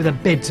franchise with a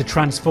bid to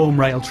transform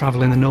rail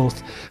travel in the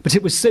north, but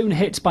it was soon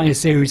hit by a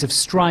series of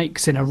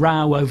strikes in a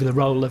row over the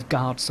role of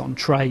guards on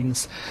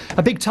trains.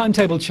 A big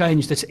timetable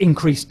change that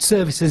increased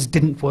services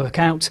didn't work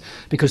out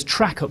because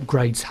track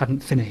upgrades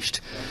hadn't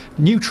finished.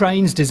 New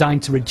trains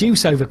designed to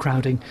reduce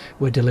overcrowding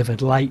were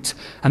delivered late,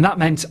 and that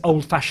meant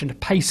old-fashioned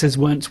pacers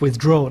weren't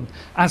withdrawn,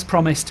 as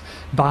promised,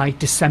 by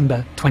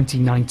December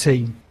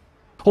 2019.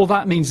 All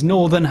that means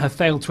Northern have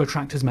failed to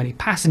attract as many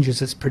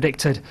passengers as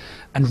predicted,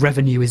 and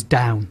revenue is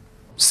down.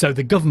 So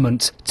the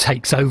government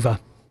takes over.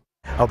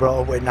 I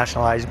brought up with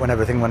nationalised when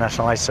everything was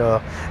nationalised,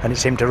 and it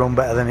seemed to run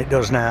better than it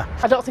does now.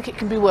 I don't think it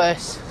can be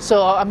worse,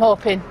 so I'm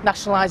hoping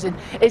nationalising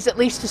is at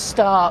least a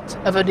start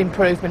of an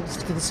improvement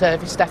to the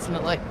service,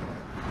 definitely.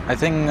 I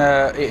think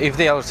if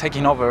they are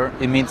taking over,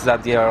 it means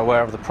that they are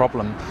aware of the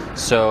problem,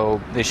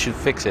 so they should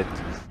fix it.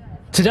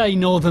 Today,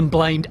 Northern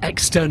blamed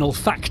external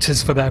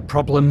factors for their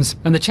problems,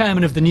 and the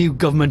chairman of the new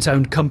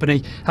government-owned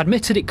company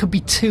admitted it could be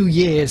 2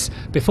 years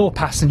before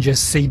passengers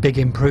see big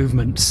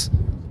improvements.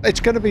 It's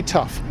going to be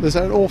tough. There's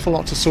an awful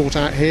lot to sort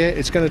out here.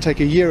 It's going to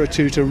take a year or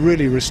two to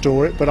really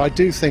restore it, but I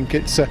do think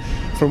it's,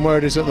 from where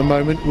it is at the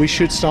moment, we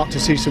should start to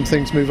see some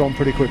things move on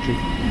pretty quickly.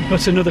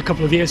 But another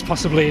couple of years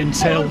possibly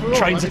until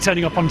trains are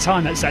turning up on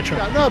time, etc.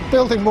 Yeah, no,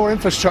 building more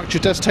infrastructure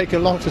does take a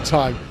lot of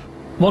time.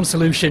 One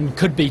solution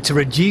could be to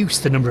reduce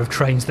the number of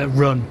trains that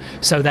run,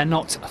 so they're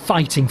not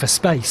fighting for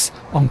space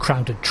on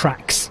crowded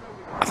tracks.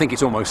 I think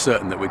it's almost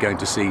certain that we're going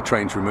to see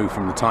trains removed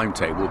from the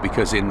timetable,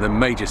 because in the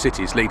major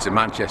cities, Leeds and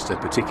Manchester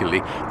particularly,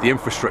 the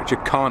infrastructure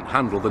can't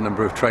handle the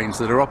number of trains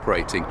that are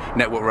operating.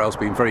 Network Rail's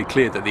been very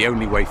clear that the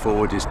only way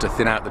forward is to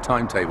thin out the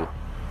timetable.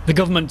 The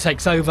government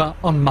takes over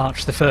on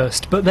March the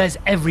 1st, but there's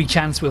every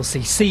chance we'll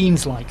see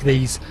scenes like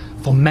these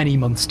for many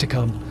months to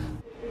come.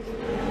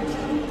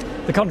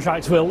 The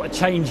contract will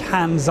change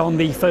hands on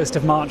the 1st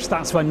of March.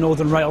 That's when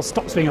Northern Rail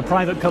stops being a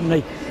private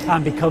company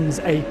and becomes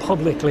a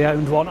publicly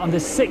owned one. And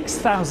the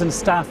 6,000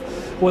 staff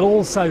will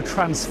also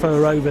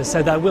transfer over,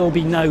 so there will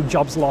be no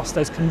jobs lost.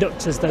 Those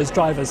conductors, those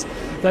drivers,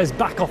 those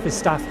back office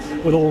staff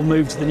will all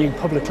move to the new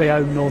publicly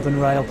owned Northern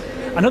Rail.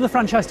 Another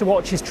franchise to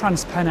watch is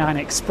TransPennine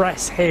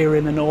Express here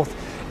in the north.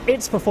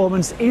 Its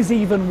performance is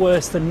even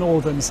worse than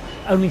Northern's.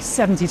 Only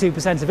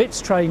 72% of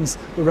its trains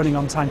were running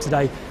on time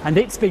today, and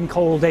it's been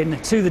called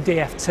in to the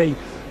DfT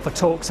for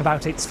talks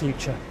about its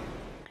future.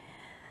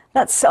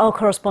 That's our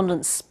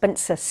correspondent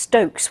Spencer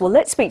Stokes. Well,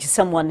 let's speak to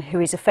someone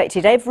who is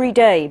affected every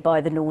day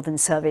by the Northern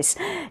service,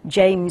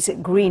 James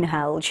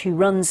Greenhalgh, who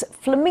runs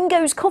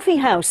Flamingo's Coffee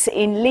House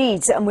in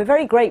Leeds. And we're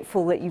very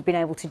grateful that you've been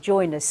able to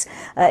join us,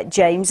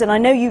 James. And I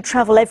know you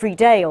travel every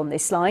day on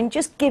this line.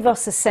 Just give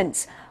us a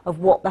sense of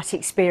what that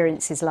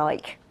experience is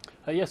like.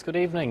 Yes, good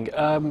evening.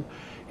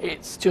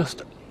 It's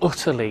just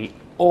utterly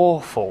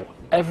awful.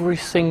 Every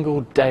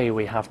single day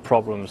we have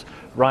problems,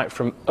 right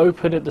from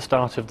open at the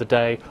start of the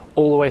day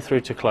all the way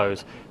through to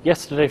close.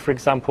 Yesterday, for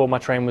example, my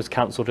train was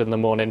cancelled in the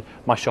morning,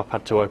 my shop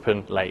had to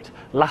open late.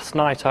 Last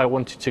night I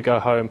wanted to go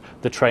home,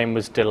 the train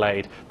was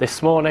delayed.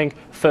 This morning,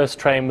 first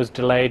train was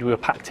delayed, we were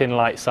packed in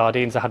like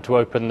sardines, I had to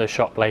open the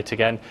shop late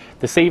again.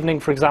 This evening,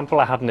 for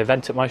example, I had an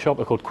event at my shop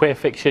called Queer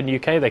Fiction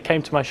UK, they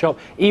came to my shop,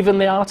 even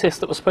the artists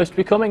that were supposed to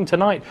be coming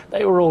tonight,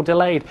 they were all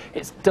delayed.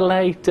 It's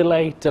delay,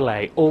 delay,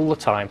 delay all the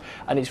time,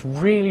 and it's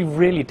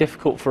really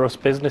difficult for us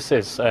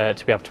businesses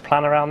to be able to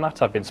plan around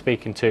that. I've been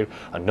speaking to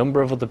a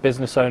number of other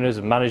business owners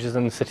and managers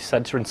in the city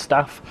centre and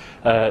staff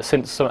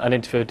since an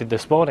interview I did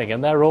this morning,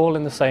 and they're all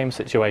in the same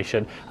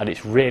situation, and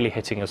it's really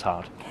hitting us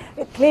hard.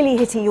 Clearly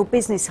hitting your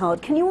business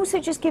hard. Can you also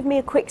just give me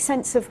a quick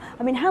sense of,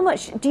 I mean, how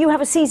much, do you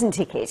have a season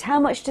ticket? How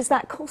much does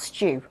that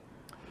cost you?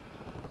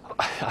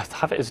 I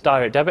have it as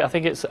direct debit. I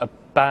think it's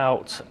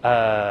about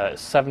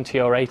 70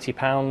 or 80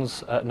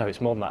 pounds. No,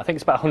 it's more than that. I think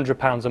it's about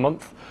 £100 a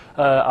month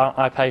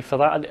I pay for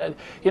that. And,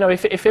 you know,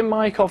 if in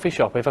my coffee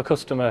shop, if a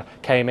customer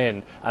came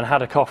in and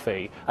had a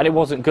coffee and it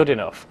wasn't good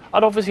enough,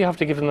 I'd obviously have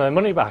to give them their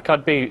money back.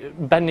 I'd be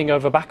bending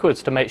over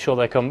backwards to make sure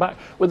they come back.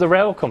 With the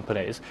rail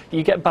companies,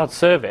 you get bad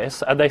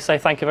service and they say,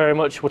 thank you very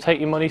much, we'll take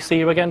your money, see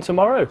you again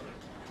tomorrow.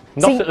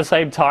 Not at the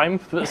same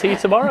time, but see you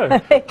tomorrow.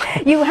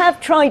 You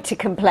have tried to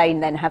complain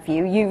then, have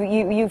you?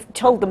 You've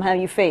told them how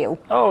you feel?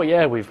 Oh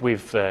yeah,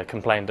 we've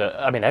complained.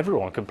 I mean,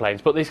 everyone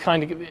complains, but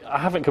I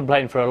haven't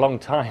complained for a long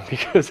time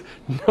because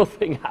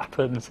nothing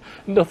happens.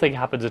 Nothing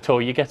happens at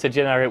all. You get a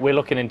generic, we're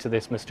looking into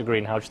this, Mr.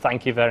 Greenhalgh,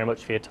 thank you very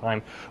much for your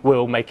time,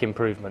 we'll make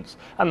improvements.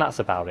 And that's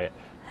about it.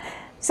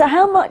 So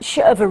how much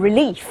of a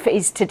relief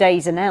is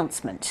today's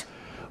announcement?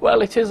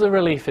 Well, it is a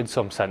relief in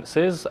some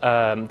senses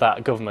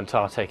that government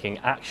are taking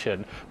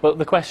action, but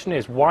the question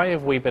is, why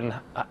have we been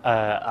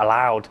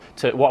allowed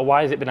to?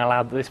 Why has it been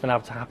allowed? This been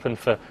able to happen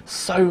for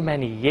so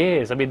many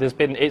years? I mean,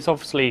 it's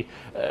obviously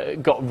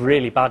got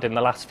really bad in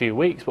the last few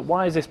weeks, but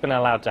why has this been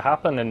allowed to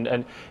happen?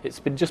 And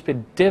it's just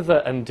been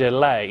dither and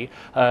delay.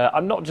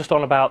 I'm not just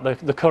on about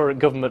the current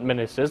government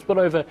ministers, but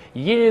over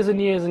years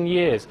and years and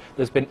years,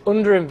 there's been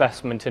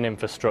underinvestment in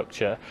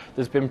infrastructure.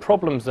 There's been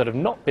problems that have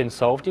not been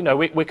solved. You know,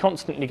 we're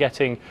constantly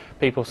getting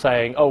people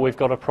saying, oh, we've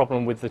got a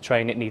problem with the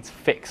train, it needs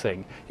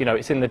fixing. You know,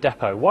 it's in the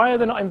depot. Why are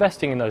they not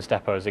investing in those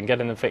depots and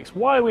getting them fixed?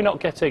 Why are we not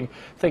getting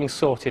things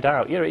sorted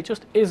out? You know, it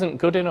just isn't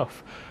good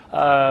enough.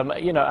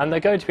 You know, and they're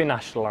going to be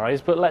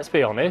nationalised, but let's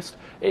be honest,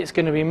 it's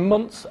going to be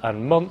months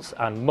and months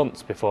and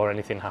months before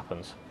anything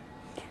happens.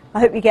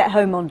 I hope you get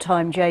home on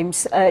time,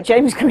 James.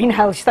 James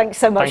Greenhalgh, thanks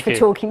so much for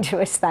talking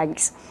to us.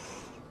 Thanks.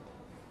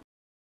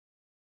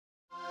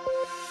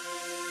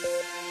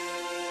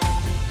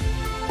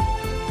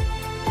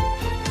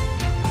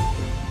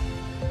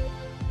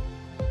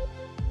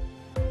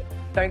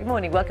 Very good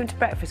morning. Welcome to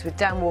Breakfast with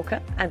Dan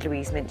Walker and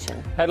Louise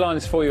Minchin.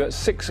 Headlines for you at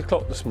 6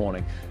 o'clock this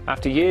morning.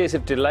 After years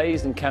of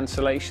delays and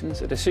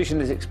cancellations, a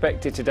decision is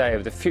expected today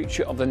over the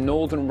future of the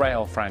Northern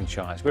Rail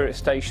franchise. We're at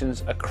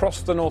stations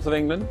across the north of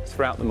England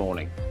throughout the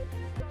morning.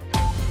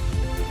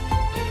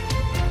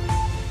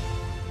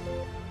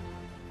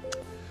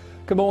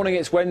 Good morning,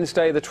 it's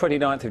Wednesday the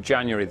 29th of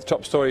January. The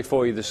top story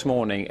for you this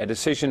morning, a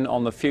decision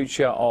on the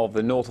future of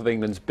the north of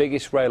England's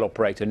biggest rail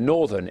operator,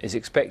 Northern, is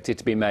expected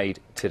to be made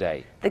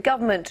today. The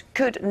government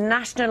could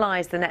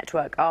nationalise the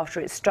network after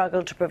it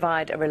struggled to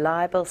provide a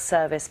reliable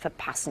service for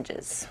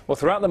passengers. Well,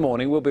 throughout the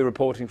morning we'll be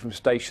reporting from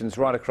stations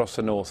right across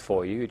the north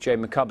for you.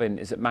 Jane McCubbin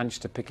is at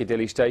Manchester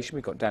Piccadilly Station.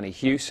 We've got Danny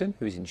Hewson,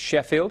 who is in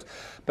Sheffield.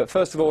 But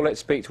first of all, let's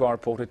speak to our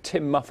reporter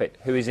Tim Muffet,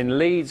 who is in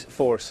Leeds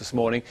for us this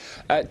morning.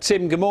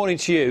 Tim, good morning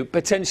to you.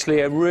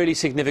 Potentially a really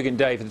significant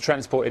day for the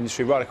transport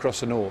industry right across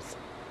the north.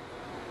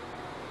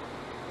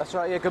 That's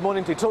right, yeah, good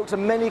morning to you. Talk to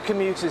many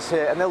commuters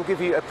here and they'll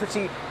give you a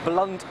pretty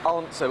blunt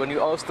answer when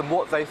you ask them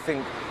what they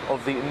think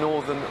of the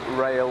Northern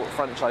Rail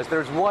franchise. There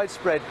is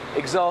widespread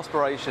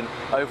exasperation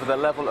over the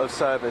level of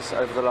service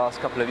over the last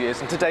couple of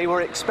years, and today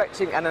we're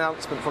expecting an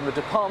announcement from the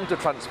Department of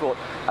Transport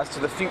as to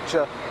the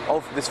future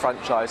of this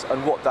franchise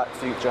and what that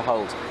future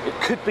holds. It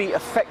could be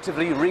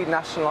effectively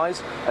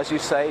renationalised, as you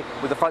say,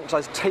 with the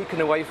franchise taken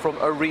away from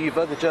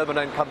Arriva, the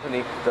German-owned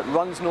company that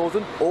runs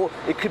Northern, or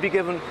it could be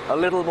given a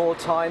little more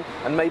time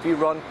and maybe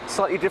run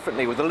slightly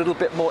differently with a little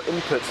bit more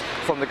input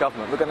from the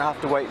government. We're going to have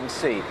to wait and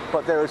see.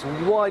 But there is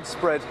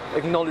widespread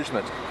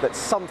acknowledgement that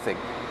something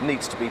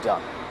needs to be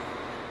done.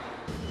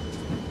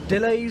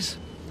 Delays,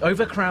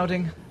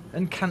 overcrowding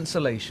and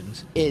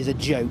cancellations. It is a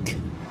joke.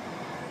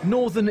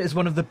 Northern is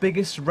one of the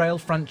biggest rail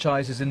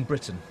franchises in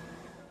Britain,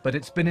 but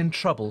it's been in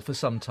trouble for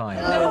some time.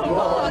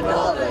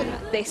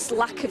 This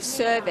lack of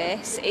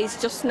service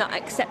is just not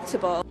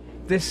acceptable.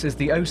 This is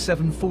the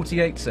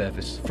 0748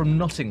 service from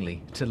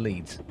Nottingley to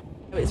Leeds.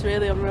 It's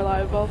really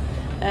unreliable.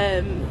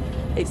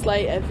 It's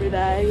late every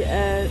day.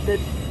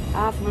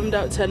 Half of them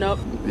don't turn up.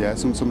 Yeah,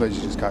 some days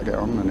you just can't get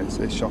on, and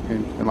it's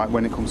shocking. And like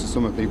when it comes to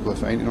summer, people are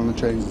fainting on the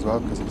trains as well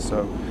because it's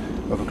so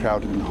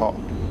overcrowded and hot.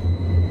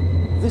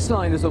 This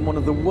line is on one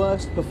of the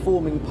worst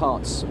performing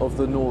parts of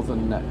the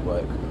Northern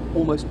network.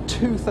 Almost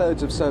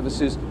 2/3 of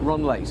services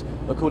run late,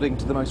 according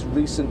to the most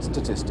recent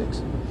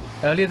statistics.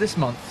 Earlier this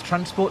month,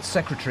 Transport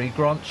Secretary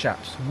Grant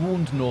Shapps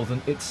warned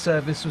Northern its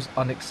service was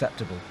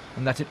unacceptable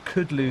and that it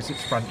could lose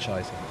its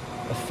franchise.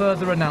 A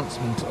further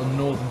announcement on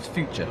Northern's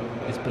future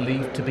is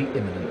believed to be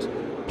imminent.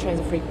 Trains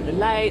are frequently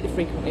late, they're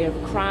frequently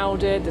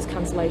overcrowded, there's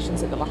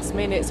cancellations at the last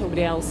minute,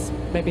 somebody else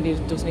maybe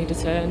does need a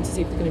turn to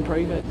see if they can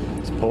improve it.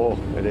 It's poor,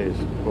 it is,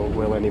 but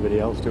will anybody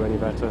else do any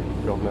better?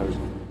 God knows.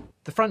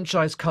 The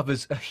franchise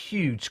covers a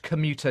huge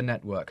commuter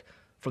network,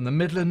 from the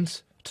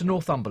Midlands to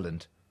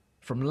Northumberland,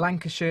 from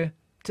Lancashire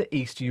to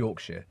East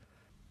Yorkshire.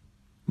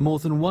 More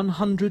than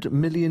 100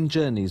 million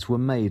journeys were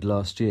made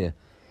last year.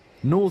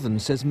 Northern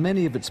says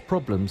many of its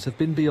problems have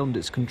been beyond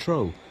its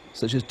control,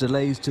 such as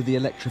delays to the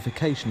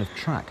electrification of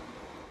track.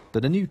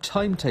 But a new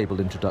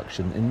timetable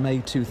introduction in May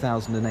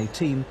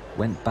 2018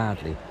 went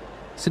badly.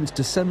 Since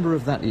December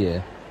of that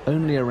year,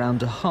 only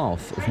around a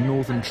half of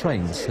Northern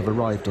trains have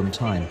arrived on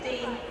time.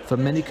 For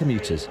many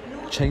commuters,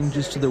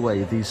 changes to the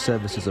way these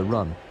services are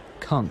run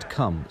can't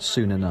come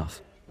soon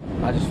enough.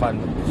 I just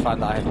find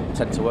that I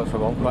tend to work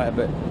from home quite a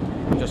bit,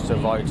 just to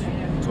avoid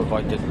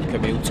the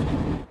commute.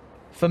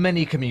 For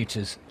many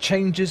commuters,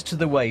 changes to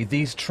the way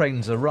these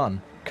trains are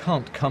run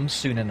can't come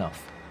soon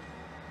enough.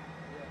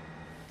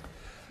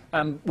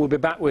 We'll be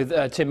back with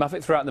Tim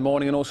Muffet throughout the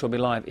morning, and also we'll be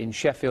live in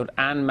Sheffield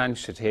and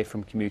Manchester to hear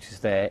from commuters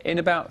there in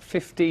about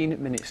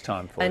 15 minutes'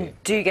 time for you. And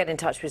do get in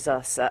touch with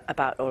us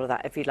about all of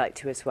that if you'd like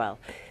to as well.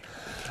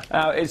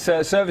 Its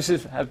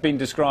services have been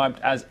described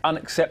as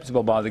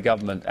unacceptable by the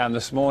government, and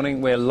this morning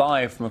we're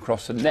live from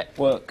across the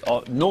network,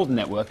 or Northern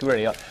network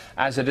really,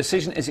 as a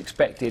decision is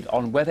expected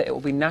on whether it will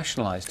be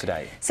nationalised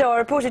today. So our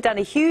reporter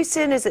Danny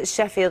Hewson is at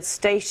Sheffield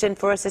Station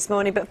for us this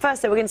morning, but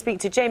first though, we're going to speak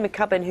to Jane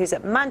McCubbin, who's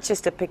at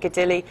Manchester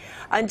Piccadilly.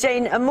 And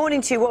Jane, a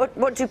morning to you.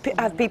 What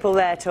have people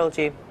there told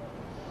you?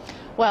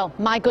 Well,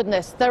 my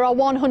goodness, there are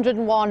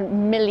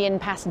 101 million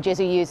passengers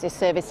who use this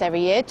service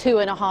every year,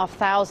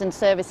 2,500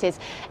 services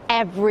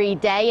every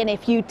day. And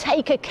if you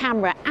take a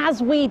camera,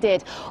 as we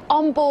did,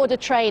 on board a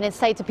train and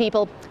say to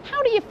people,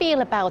 how do you feel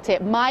about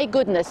it? My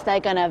goodness, they're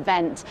going to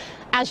vent.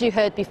 As you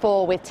heard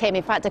before with Tim,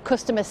 in fact, a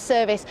customer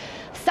service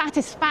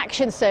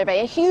satisfaction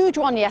survey, a huge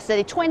one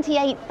yesterday,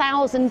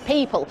 28,000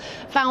 people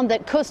found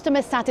that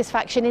customer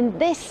satisfaction in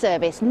this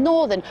service,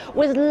 Northern,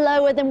 was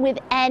lower than with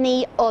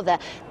any other.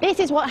 This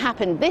is what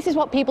happened. This is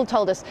what people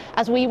told us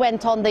as we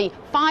went on the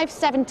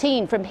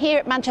 5:17 from here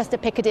at Manchester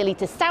Piccadilly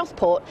to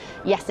Southport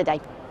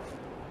yesterday.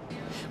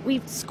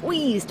 We've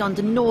squeezed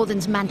onto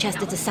Northern's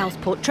Manchester to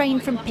Southport train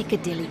from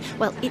Piccadilly.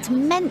 Well, it's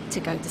meant to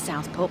go to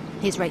Southport.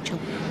 Here's Rachel.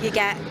 You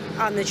get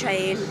on the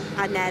train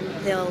and then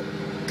they'll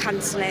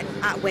cancel it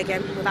at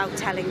Wigan without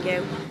telling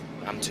you.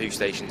 I'm 2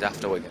 stations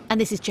after Wigan. And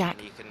this is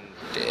Jack.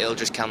 It'll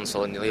just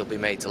cancel and you'll be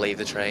made to leave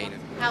the train.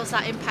 How's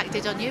that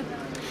impacted on you?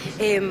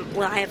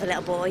 Well, I have a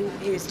little boy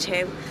who's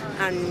 2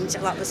 and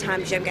a lot of the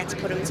times you don't get to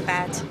put him to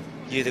bed.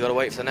 You either got to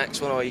wait for the next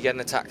one or you get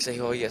in a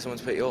taxi or you get someone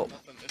to pick you up.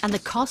 And the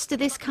cost of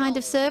this kind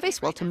of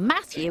service? Well, to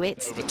Matthew,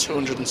 it's over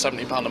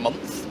 £270 a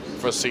month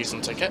for a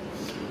season ticket,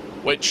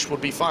 which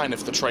would be fine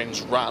if the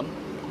trains ran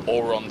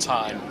or on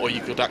time, or you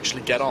could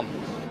actually get on.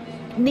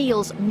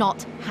 Neil's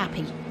not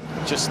happy.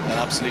 Just an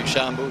absolute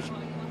shambles.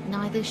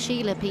 Neither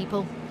Sheila,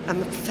 people.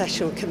 I'm a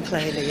professional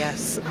complainer,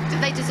 yes. Do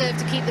they deserve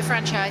to keep the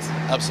franchise?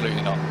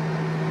 Absolutely not.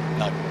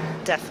 No.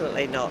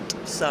 Definitely not.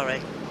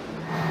 Sorry.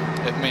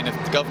 I mean, if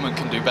the government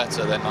can do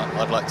better, then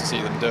I'd like to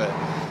see them do it.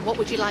 What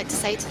would you like to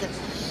say to them?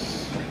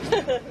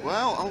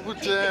 Well, I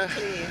would, keep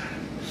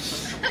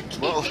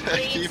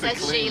it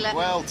clean. Sheila.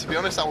 Well, to be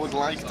honest, I would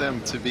like them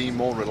to be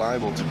more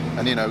reliable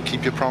and, you know,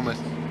 keep your promise.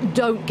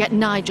 Don't get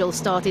Nigel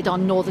started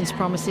on Northern's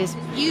promises.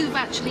 You've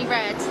actually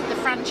read the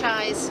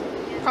franchise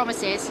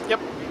promises?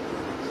 Yep.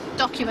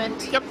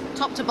 Document? Yep.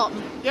 Top to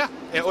bottom? Yeah,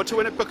 it ought to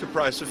win a Booker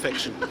Prize for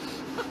fiction.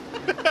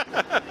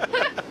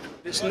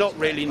 It's not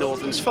really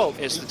Northern's fault,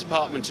 it's the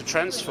Department of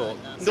Transport.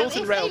 So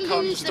Northern Rail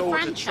can't just order the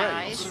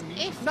franchise, trains.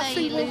 if Nothing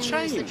they will lose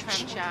change. the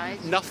franchise...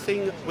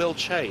 Nothing will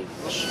change.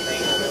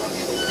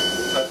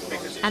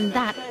 And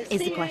that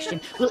is the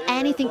question. Will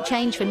anything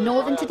change for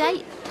Northern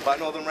today? By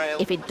Northern Rail.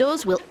 If it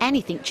does, will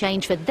anything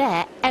change for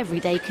their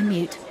everyday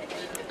commute?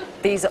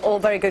 These are all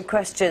very good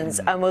questions,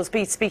 and we'll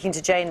be speaking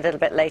to Jane a little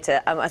bit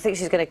later. I think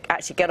she's going to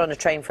actually get on a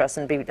train for us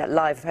and be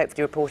live,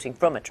 hopefully reporting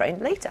from a train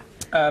later.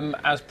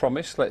 As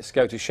promised, let's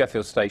go to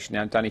Sheffield Station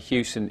now. Danny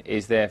Hewson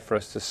is there for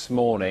us this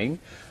morning.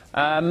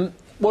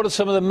 What are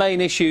some of the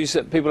main issues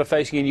that people are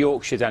facing in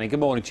Yorkshire, Danny? Good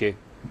morning to you.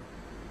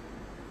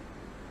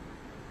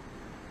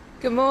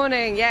 Good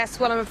morning. Yes,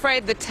 well, I'm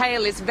afraid the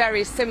tale is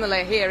very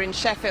similar here in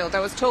Sheffield.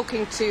 I was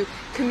talking to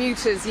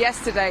commuters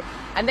yesterday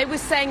and they were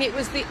saying it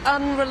was the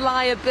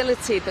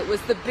unreliability that was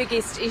the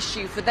biggest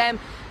issue for them.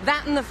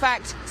 That and the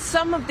fact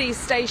some of these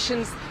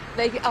stations,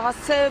 they are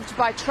served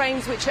by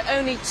trains which are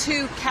only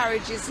 2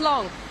 carriages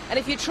long. And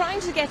if you're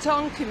trying to get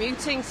on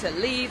commuting to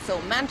Leeds or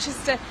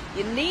Manchester,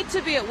 you need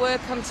to be at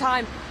work on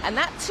time. And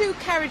that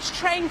 2-carriage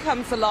train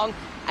comes along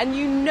and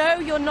you know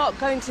you're not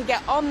going to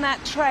get on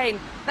that train.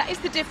 That is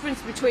the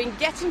difference between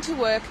getting to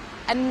work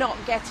and not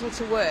getting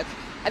to work.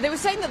 And they were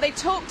saying that they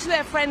talked to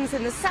their friends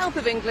in the south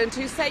of England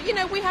who say, you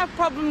know, we have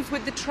problems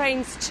with the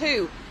trains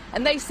too.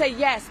 And they say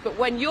yes, but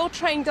when your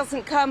train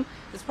doesn't come,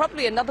 there's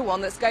probably another one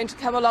that's going to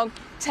come along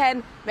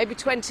 10, maybe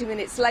 20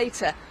 minutes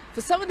later. For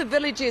some of the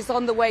villages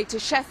on the way to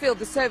Sheffield,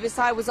 the service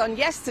I was on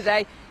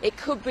yesterday, it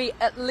could be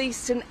at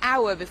least an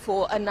hour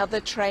before another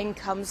train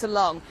comes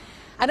along.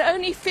 And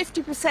only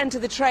 50%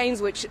 of the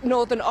trains which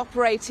Northern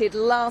operated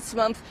last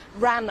month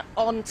ran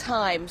on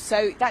time.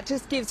 So that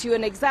just gives you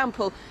an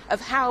example of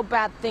how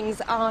bad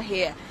things are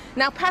here.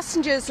 Now,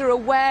 passengers are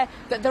aware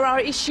that there are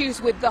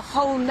issues with the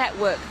whole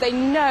network. They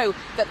know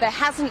that there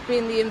hasn't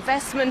been the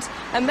investment,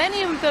 and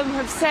many of them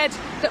have said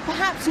that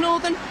perhaps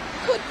Northern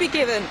could be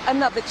given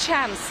another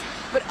chance.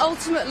 But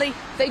ultimately,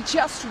 they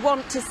just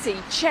want to see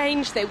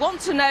change. They want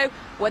to know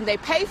when they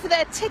pay for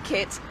their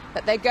ticket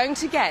that they're going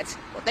to get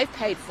what they've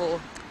paid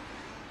for.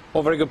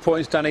 All very good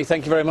points, Danny.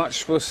 Thank you very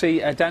much. We'll see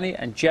Danny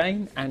and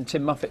Jane and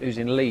Tim Muffet, who's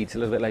in Leeds, a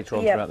little bit later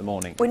on throughout the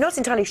morning. We're not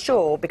entirely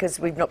sure because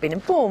we've not been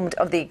informed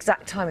of the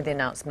exact time of the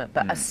announcement,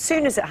 but as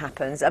soon as it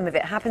happens, and if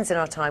it happens in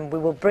our time, we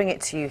will bring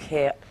it to you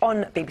here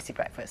on BBC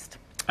Breakfast.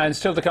 And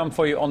still to come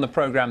for you on the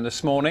programme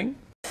this morning.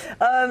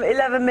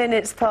 11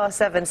 minutes past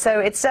 7. So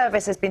its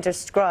service has been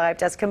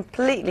described as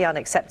completely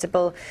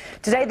unacceptable.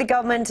 Today the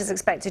government is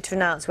expected to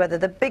announce whether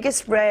the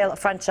biggest rail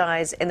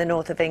franchise in the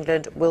north of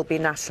England will be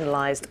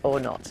nationalised or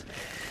not.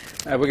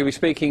 We're going to be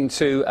speaking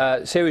to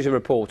a series of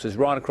reporters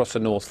right across the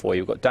north for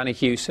you. We've got Danny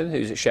Hewson,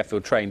 who's at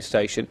Sheffield train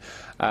station.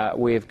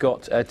 We've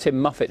got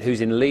Tim Muffet,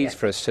 who's in Leeds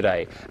for us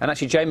today. And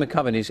actually, Jane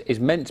McCubbin is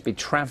meant to be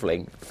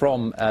travelling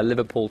from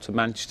Liverpool to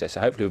Manchester,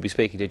 so hopefully we'll be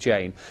speaking to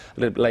Jane a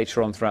little bit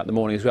later on throughout the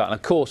morning as well. And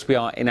of course, we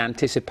are in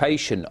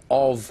anticipation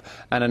of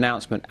an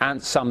announcement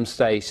at some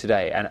stage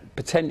today, and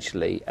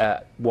potentially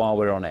while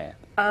we're on air.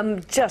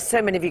 Just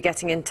so many of you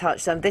getting in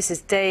touch. This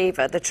is Dave.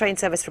 The train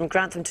service from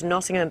Grantham to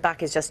Nottingham and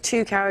back is just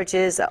 2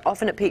 carriages.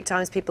 Often at peak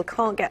times, people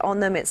can't get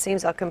on them. It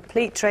seems our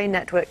complete train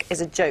network is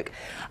a joke.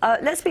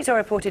 Let's speak to our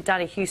reporter,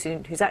 Danny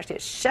Hewson, who's actually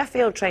at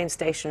Sheffield train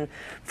station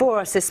for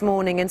us this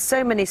morning, and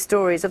so many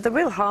stories of the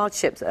real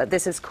hardships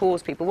this has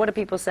caused people. What are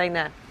people saying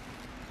there?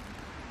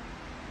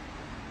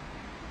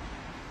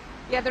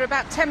 Yeah, there are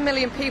about 10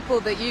 million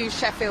people that use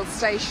Sheffield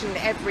Station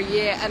every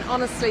year, and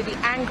honestly, the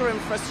anger and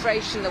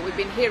frustration that we've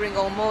been hearing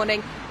all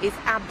morning is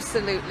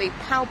absolutely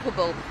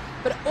palpable.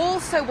 But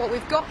also what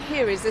we've got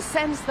here is a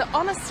sense that,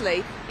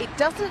 honestly, it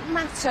doesn't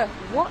matter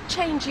what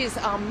changes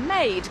are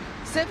made,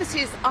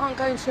 services aren't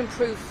going to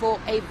improve for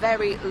a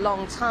very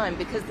long time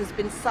because there's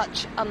been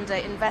such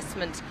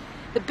underinvestment.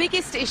 The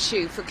biggest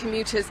issue for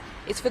commuters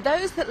is for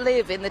those that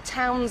live in the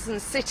towns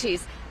and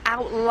cities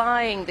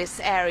outlying this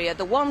area,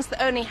 the ones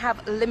that only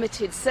have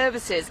limited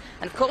services.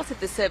 And of course, if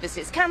the service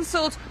is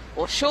cancelled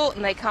or short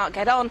and they can't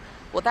get on,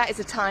 well, that is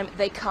a time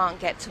they can't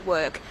get to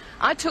work.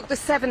 I took the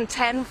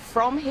 7:10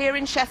 from here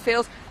in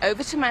Sheffield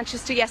over to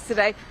Manchester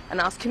yesterday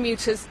and asked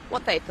commuters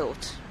what they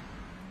thought.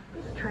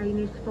 This train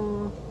is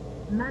for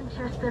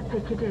Manchester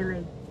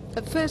Piccadilly.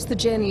 At first, the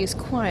journey is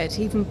quiet,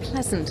 even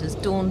pleasant as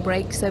dawn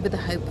breaks over the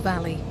Hope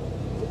Valley.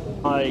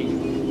 I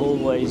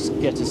always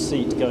get a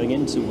seat going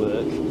into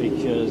work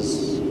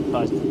because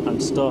I'm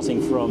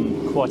starting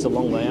from quite a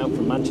long way out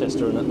from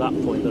Manchester, and at that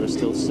point there are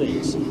still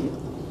seats.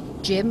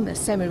 Jim, a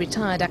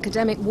semi-retired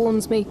academic,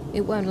 warns me it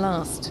won't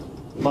last.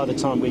 By the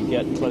time we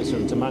get closer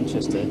into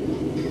Manchester,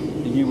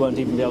 you won't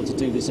even be able to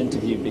do this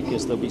interview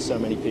because there'll be so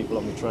many people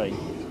on the train.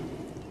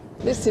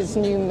 This is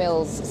New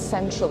Mills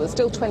Central. There's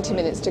still 20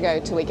 minutes to go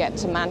till we get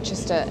to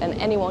Manchester, and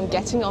anyone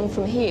getting on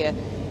from here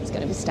is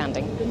going to be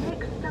standing. The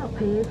next stop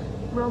is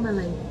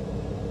Romilly.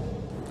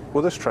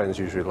 Well, this train's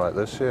usually like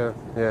this, yeah.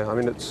 I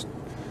mean, it's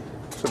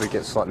sort of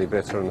gets slightly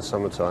better in the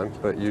summertime,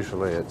 but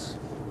usually it's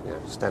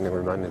standing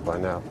room only by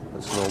now.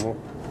 It's normal.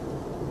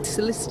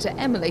 Solicitor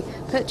Emily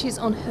perches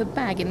on her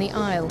bag in the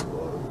aisle.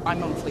 My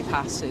monthly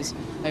pass is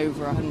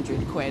over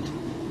 £100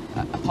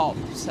 a pop,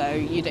 so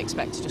you'd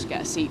expect to just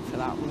get a seat for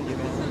that, wouldn't you,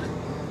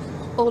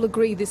 really? All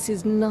agree this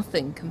is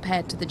nothing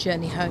compared to the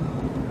journey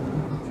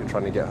home. If you're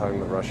trying to get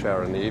home at rush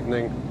hour in the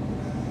evening,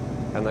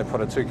 and they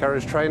put a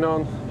 2-carriage train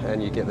on,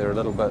 and you get there a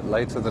little bit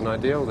later than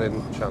ideal,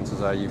 then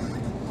chances are you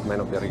may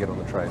not be able to get on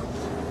the train.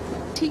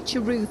 Teacher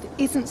Ruth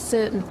isn't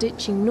certain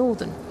ditching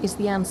Northern is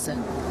the answer.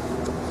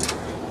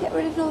 Get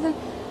rid of Northern.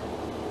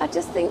 I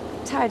just think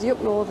tidy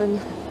up Northern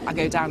I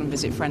go down and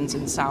visit friends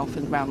in the south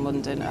and around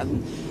London,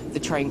 and the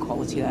train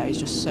quality there is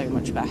just so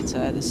much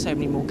better. There's so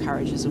many more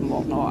carriages and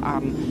whatnot. Up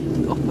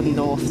and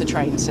north, the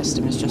train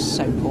system is just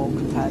so poor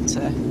compared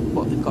to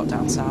what they've got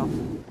down south.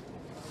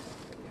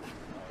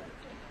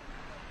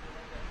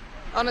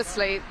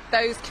 Honestly,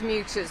 those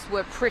commuters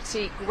were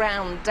pretty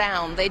ground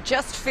down. They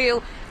just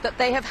feel that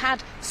they have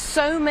had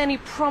so many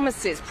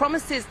promises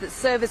that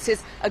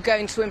services are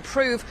going to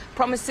improve,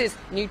 promises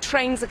new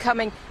trains are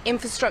coming,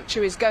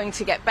 infrastructure is going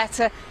to get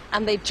better,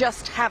 and they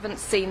just haven't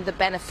seen the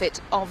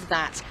benefit of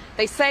that.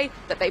 They say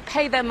that they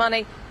pay their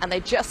money and they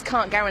just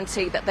can't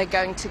guarantee that they're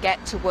going to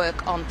get to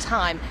work on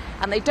time.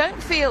 And they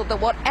don't feel that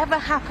whatever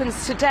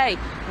happens today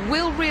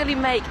will really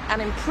make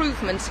an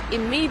improvement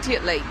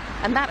immediately.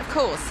 And that, of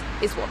course,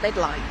 is what they'd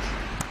like.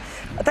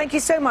 Thank you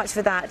so much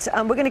for that.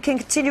 We're going to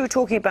continue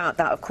talking about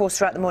that, of course,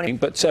 throughout the morning.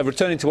 But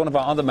returning to one of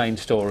our other main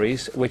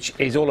stories, which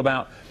is all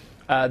about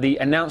the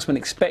announcement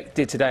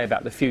expected today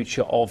about the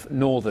future of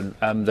Northern,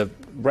 the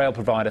rail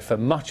provider for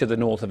much of the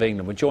north of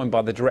England. We're joined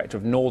by the director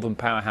of Northern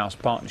Powerhouse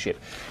Partnership,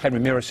 Henry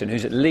Murison,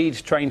 who's at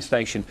Leeds train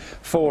station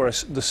for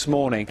us this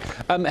morning.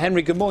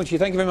 Henry, good morning to you.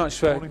 Thank you very much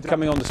for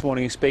coming on this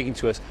morning and speaking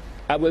to us.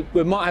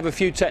 We might have a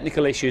few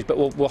technical issues, but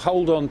we'll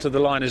hold on to the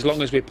line as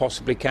long as we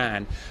possibly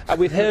can.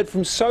 We've heard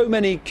from so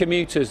many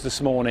commuters this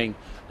morning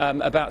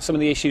about some of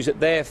the issues that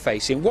they're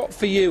facing. What,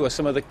 for you, are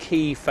some of the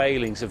key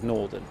failings of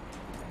Northern?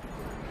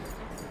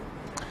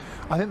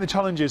 I think the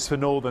challenges for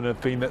Northern have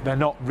been that they're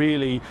not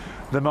really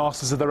the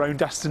masters of their own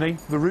destiny.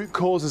 The root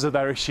causes of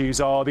their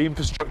issues are the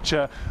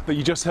infrastructure that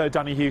you just heard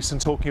Danny Hewson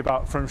talking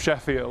about from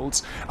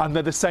Sheffield, and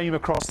they're the same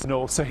across the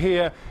north. So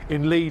here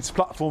in Leeds,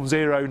 Platform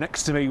Zero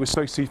next to me was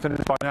supposed to be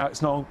finished by now.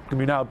 It's not going to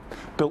be now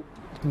built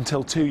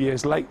until 2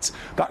 years late.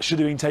 That should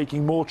have been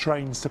taking more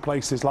trains to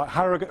places like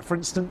Harrogate, for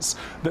instance,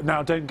 that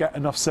now don't get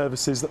enough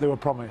services that they were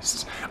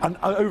promised. And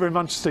over in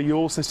Manchester, you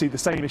also see the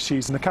same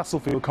issues in the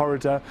Castlefield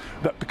corridor,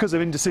 that because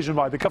of indecision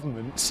by the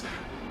government,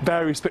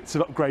 various bits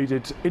of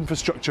upgraded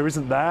infrastructure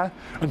isn't there,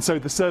 and so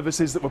the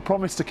services that were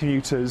promised to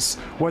commuters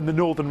when the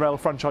Northern Rail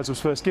franchise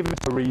was first given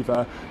to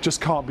Arriva just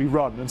can't be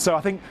run. And so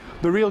I think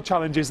the real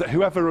challenge is that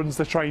whoever runs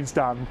the trains,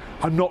 Dan,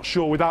 I'm not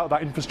sure without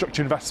that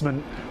infrastructure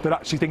investment that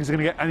actually things are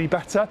going to get any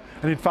better,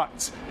 and in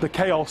fact the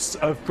chaos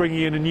of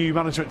bringing in a new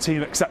management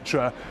team,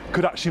 etc.,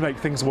 could actually make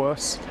things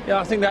worse. Yeah,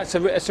 I think that's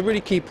a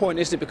really key point,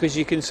 isn't it? Because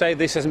you can say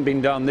this hasn't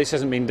been done,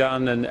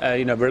 and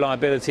you know,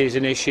 reliability is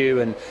an issue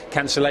and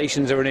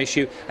cancellations are an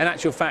issue. In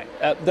actual fact,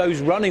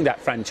 those running that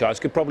franchise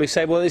could probably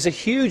say, well, there's a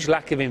huge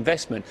lack of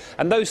investment,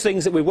 and those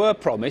things that we were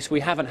promised we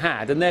haven't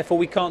had, and therefore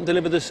we can't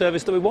deliver the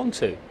service that we want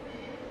to.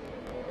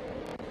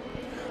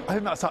 I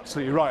think that's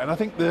absolutely right, and I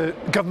think the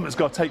government's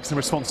got to take some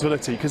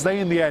responsibility, because they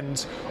in the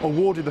end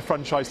awarded the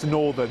franchise to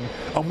Northern,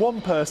 and one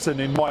person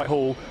in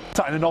Whitehall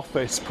sat in an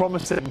office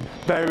promising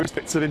various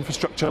bits of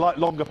infrastructure like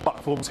longer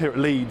platforms here at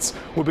Leeds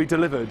would be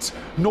delivered.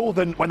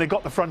 Northern, when they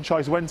got the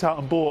franchise, went out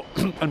and bought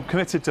and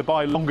committed to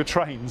buy longer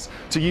trains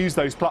to use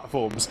those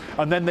platforms,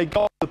 and then they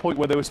got to the point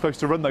where they were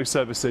supposed to run those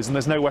services and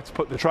there's nowhere to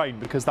put the train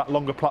because that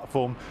longer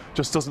platform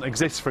just doesn't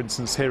exist, for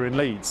instance, here in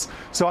Leeds.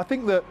 So I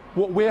think that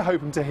what we're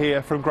hoping to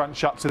hear from Grant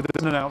Shapps, there's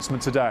an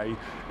announcement today,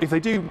 if they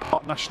do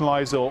part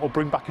nationalise or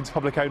bring back into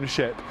public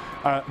ownership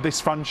this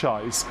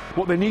franchise,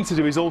 what they need to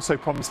do is also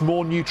promise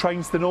more new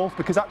trains to the north,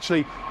 because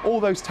actually all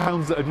those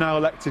towns that have now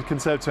elected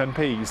Conservative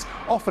MPs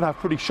often have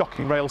pretty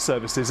shocking rail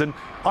services, and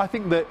I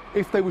think that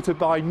if they were to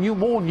buy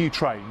more new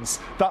trains,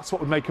 that's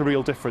what would make a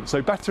real difference.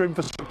 So better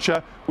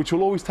infrastructure, which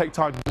will always take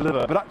time to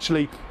deliver, but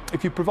actually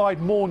if you provide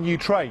more new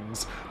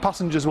trains,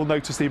 passengers will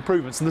notice the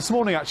improvements. And this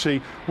morning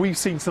actually we've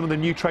seen some of the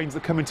new trains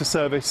that come into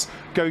service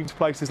going to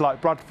places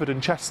like Bradford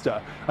and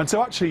Chester, and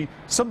so actually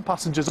some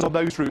passengers on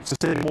those routes are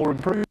seeing more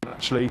improvement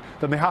actually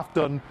than they have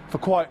done for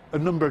quite a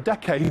number of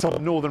decades on the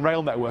Northern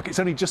Rail network. It's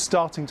only just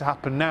starting to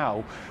happen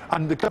now,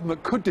 and the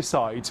government could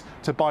decide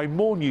to buy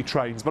more new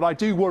trains, but I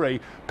do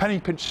worry penny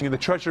pinching in the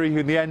Treasury, who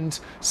in the end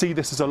see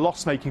this as a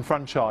loss-making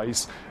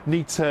franchise,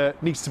 needs to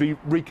be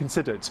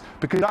reconsidered,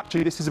 because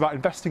actually this is about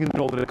investing in the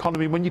Northern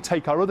economy. When you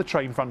take our other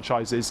train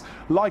franchises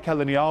like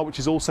LNER, which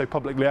is also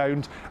publicly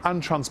owned,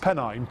 and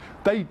TransPennine,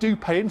 they do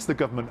pay into the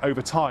government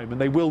over time and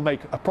they will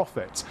make a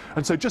profit.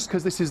 And so just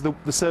because this is the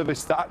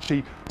service that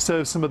actually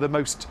serves some of the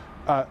most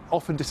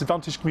often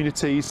disadvantaged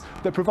communities,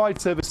 that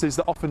provide services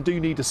that often do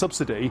need a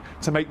subsidy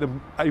to make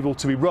them able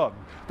to be run,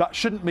 that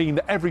shouldn't mean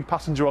that every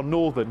passenger on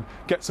Northern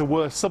gets a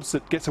worse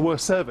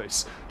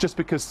service just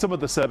because some of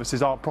the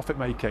services aren't profit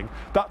making.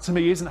 That to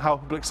me isn't how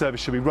public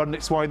service should be run.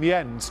 It's why in the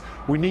end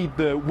we need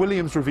the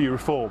Williams Review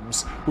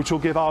reforms, which will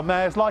give our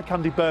mayors like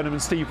Andy Burnham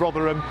and Steve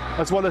Rotherham,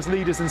 as well as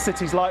leaders in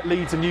cities like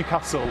Leeds and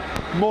Newcastle,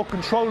 more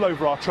control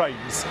over our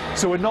trains,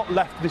 so we're not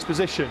left in this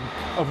position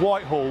of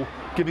Whitehall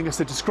giving us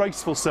a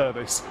disgraceful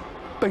service,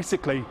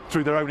 basically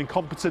through their own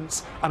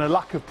incompetence and a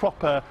lack of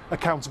proper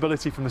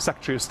accountability from the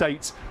Secretary of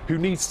State, who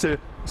needs to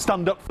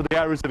stand up for the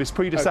errors of his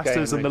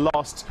predecessors and the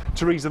last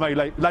Theresa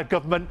May-led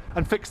government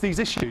and fix these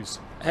issues.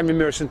 Henry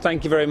Murison,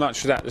 thank you very much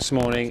for that this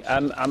morning.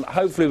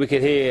 Hopefully we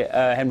could hear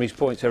Henry's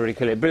points very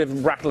clearly. A bit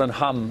of rattle and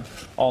hum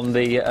on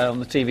the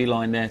TV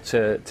line there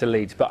to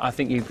Leeds, but I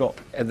think you've got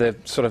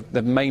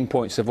the main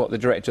points of what the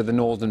director of the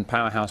Northern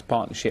Powerhouse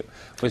Partnership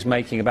was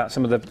making about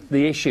some of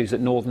the issues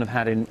that Northern have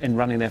had in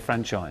running their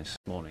franchise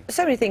this morning.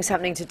 So many things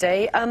happening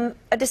today.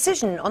 A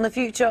decision on the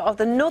future of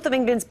the north of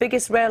England's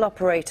biggest rail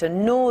operator,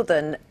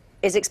 Northern,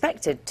 is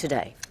expected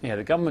today. Yeah,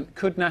 the government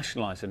could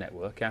nationalise the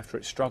network after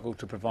it struggled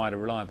to provide a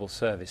reliable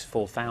service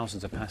for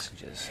thousands of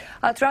passengers.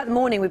 Throughout the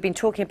morning, we've been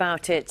talking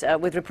about it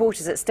with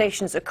reporters at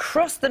stations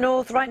across the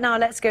north. Right now,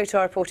 let's go to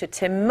our reporter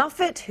Tim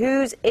Muffett,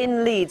 who's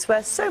in Leeds,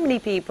 where so many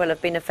people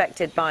have been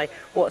affected by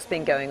what's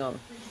been going on.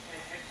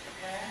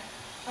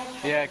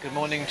 Yeah, good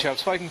morning, Joe. I've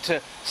spoken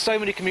to so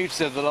many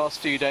commuters over the last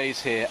few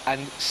days here,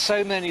 and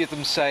so many of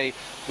them say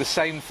the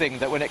same thing,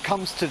 that when it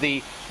comes to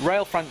the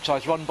rail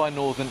franchise run by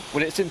Northern,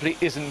 well, it simply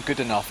isn't good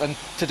enough. And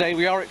today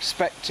we are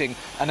expecting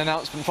an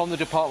announcement from the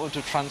Department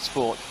of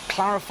Transport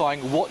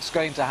clarifying what's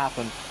going to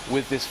happen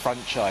with this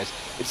franchise.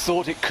 It's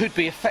thought it could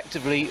be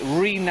effectively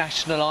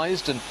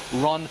renationalised and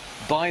run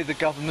by the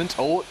government,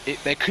 or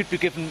they could be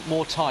given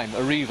more time.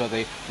 Arriva,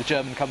 the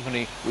German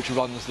company which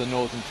runs the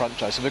Northern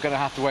franchise. So we're going to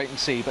have to wait and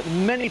see. But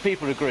many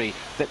people agree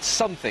that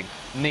something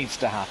needs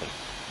to happen.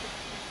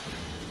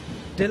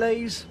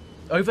 Delays,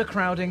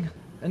 overcrowding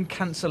and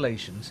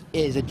cancellations.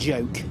 It is a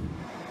joke.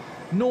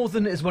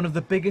 Northern is one of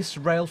the biggest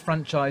rail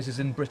franchises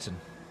in Britain,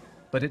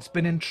 but it's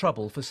been in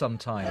trouble for some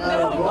time.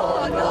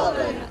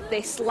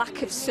 This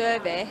lack of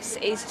service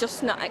is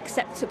just not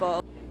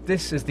acceptable.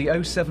 This is the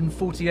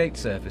 0748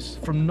 service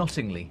from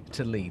Nottingley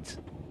to Leeds.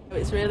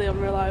 It's really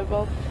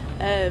unreliable.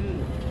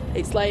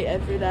 It's late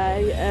every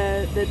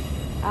day.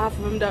 Half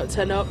of them don't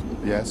turn up.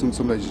 Yeah, some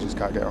days you just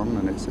can't get on,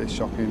 and it's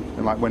shocking.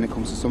 And like when it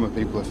comes to summer,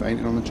 people are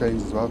fainting on the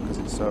trains as well because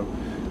it's so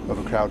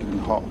overcrowded and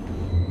hot.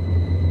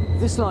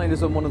 This line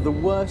is on one of the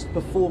worst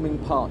performing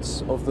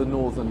parts of the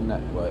Northern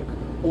network.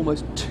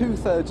 Almost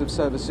 2/3 of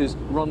services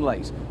run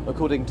late,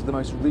 according to the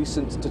most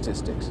recent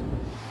statistics.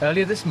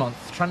 Earlier this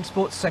month,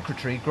 Transport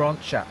Secretary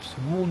Grant Shapps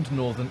warned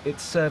Northern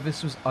its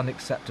service was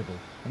unacceptable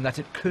and that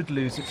it could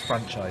lose its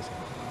franchise.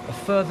 A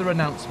further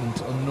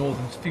announcement on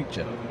Northern's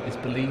future is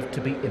believed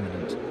to be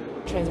imminent.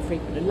 Trains are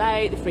frequently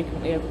late, they're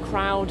frequently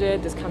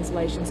overcrowded, there's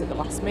cancellations at the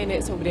last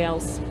minute, somebody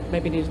else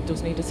maybe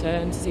does need a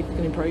turn to see if we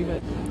can improve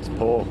it. It's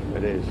poor,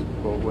 it is,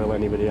 but will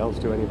anybody else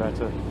do any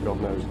better?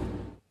 God knows.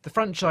 The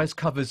franchise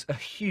covers a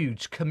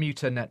huge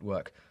commuter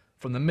network,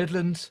 from the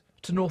Midlands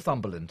to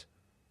Northumberland,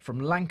 from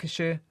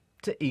Lancashire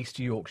to East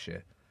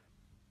Yorkshire.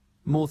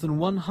 More than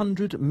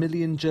 100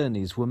 million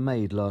journeys were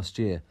made last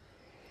year.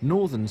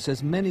 Northern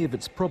says many of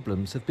its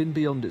problems have been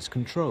beyond its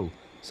control,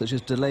 such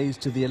as delays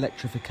to the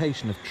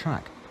electrification of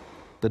track.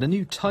 But a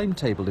new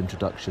timetable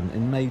introduction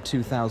in May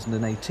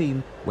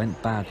 2018 went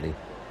badly.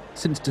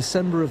 Since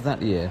December of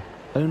that year,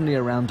 only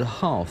around a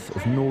half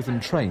of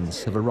Northern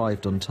trains have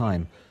arrived on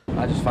time.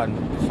 I just find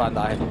that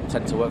I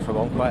tend to work from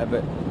home quite a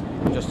bit,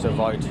 just to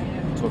avoid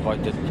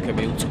the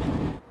commute.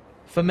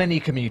 For many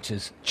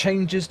commuters,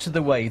 changes to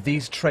the way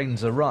these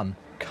trains are run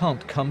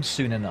can't come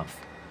soon enough.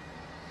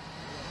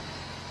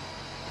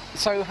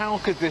 So how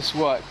could this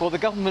work? Well, the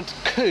government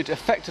could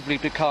effectively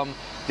become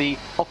the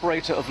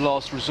operator of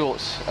last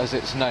resort, as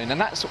it's known,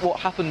 and that's what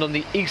happened on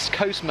the East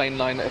Coast Main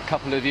Line a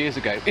couple of years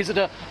ago. Is it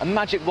a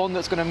magic wand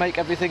that's going to make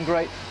everything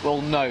great?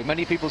 Well, no.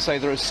 Many people say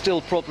there are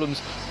still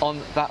problems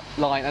on that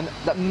line, and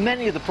that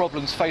many of the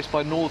problems faced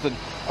by Northern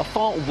are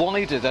far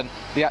wider than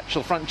the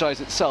actual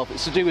franchise itself.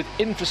 It's to do with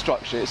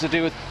infrastructure, it's to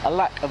do with a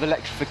lack of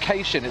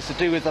electrification, it's to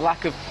do with the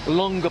lack of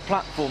longer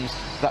platforms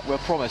that were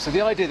promised. So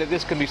the idea that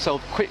this can be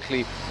solved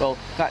quickly, well,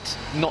 that's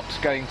not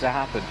going to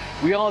happen.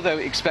 We are, though,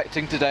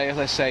 expecting today, as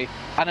I say,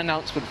 an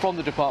announcement from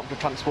the Department of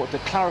Transport to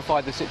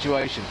clarify the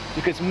situation,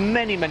 because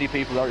many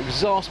people are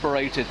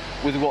exasperated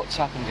with what's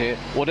happened here,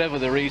 whatever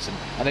the reason,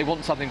 and they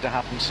want something to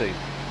happen soon.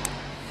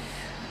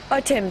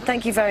 Tim,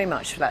 thank you very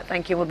much for that.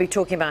 Thank you. We'll be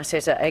talking about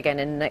it again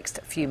in the next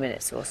few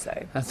minutes or so.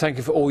 And thank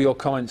you for all your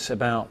comments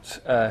about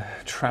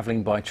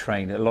travelling by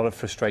train. A lot of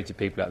frustrated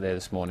people out there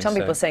this morning. Some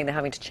people are saying they're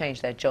having to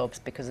change their jobs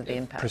because of the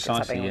impact it's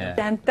having on them.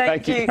 Dan,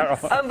 thank you.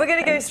 We're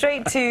going to go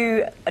straight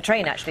to a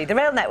train, actually. The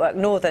rail network,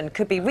 Northern,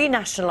 could be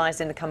renationalised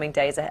in the coming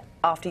days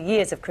after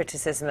years of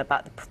criticism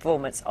about the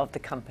performance of the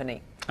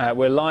company.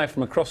 We're live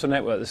from across the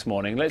network this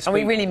morning.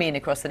 We really mean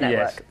across the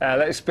network. Yes.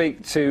 Let's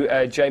speak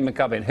to Jay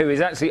McCubbin, who is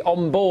actually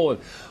on board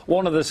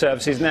one of the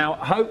services. Now,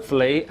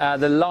 hopefully,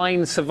 the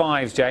line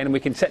survives, Jane, and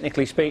we can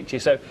technically speak to you.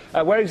 So,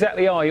 where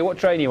exactly are you? What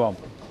train are you on?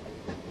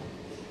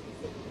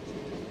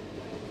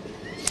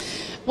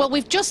 Well,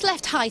 we've just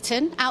left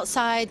Huyton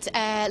outside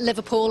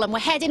Liverpool, and we're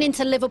heading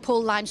into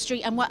Liverpool Lime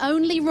Street, and we're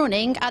only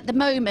running at the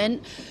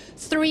moment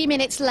 3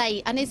 minutes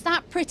late. And is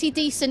that pretty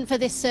decent for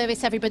this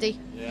service, everybody?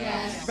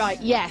 Yes. Right,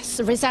 yes,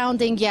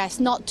 resounding yes,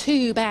 not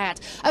too bad.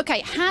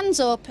 OK, hands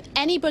up,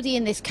 anybody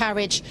in this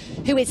carriage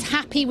who is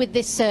happy with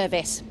this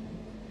service?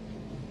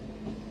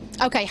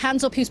 OK,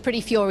 hands up who's pretty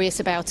furious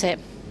about it.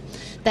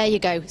 There you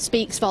go,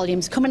 speaks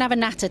volumes. Come and have a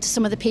natter to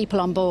some of the people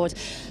on board.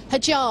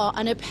 Hajar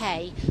and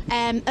Apay.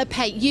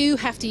 Apay, you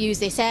have to use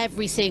this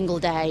every single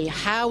day.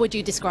 How would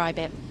you describe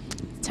it?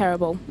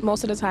 Terrible.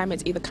 Most of the time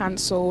it's either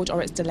cancelled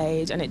or it's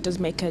delayed, and it does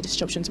make a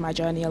disruption to my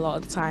journey a lot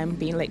of the time,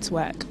 being late to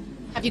work.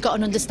 Have you got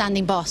an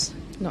understanding boss?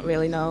 Not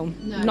really, no.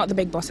 Not the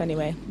big boss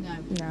anyway.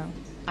 No.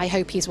 I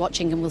hope he's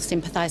watching and will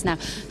sympathise now.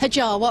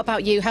 Hajar, what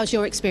about you? How's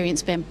your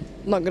experience been?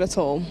 Not good at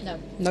all. No.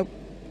 Nope.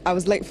 I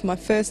was late for my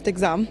first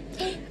exam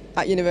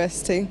at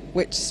university,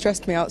 which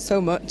stressed me out so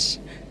much.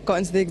 Got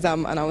into the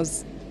exam and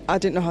I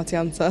didn't know how to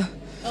answer.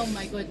 Oh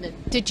my goodness.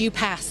 Did you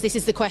pass? This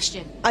is the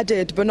question. I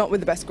did, but not with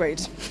the best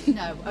grade.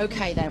 No,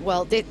 OK then.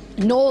 Well,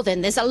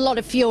 Northern, there's a lot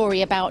of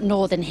fury about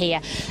Northern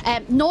here.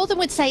 Northern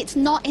would say it's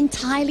not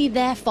entirely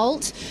their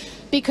fault,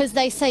 because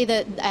they say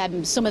that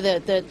some of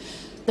the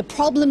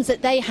problems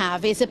that they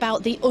have is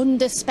about the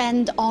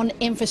underspend on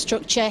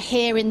infrastructure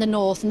here in the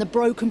north and the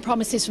broken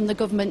promises from the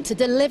government to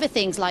deliver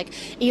things like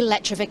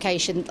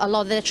electrification. A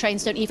lot of their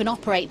trains don't even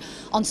operate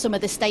on some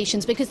of the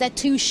stations because they're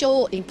too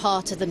short in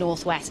part of the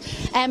northwest.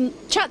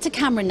 Chat to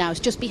Cameron now, who's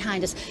just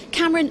behind us.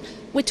 Cameron,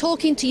 we're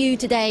talking to you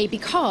today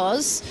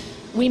because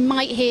we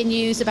might hear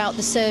news about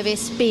the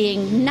service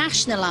being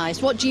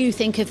nationalised. What do you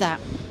think of that?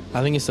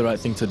 I think it's the right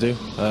thing to do.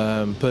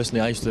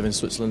 Personally, I used to live in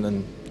Switzerland,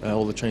 and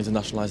all the trains are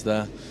nationalised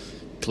there.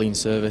 Clean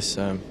service,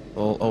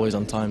 always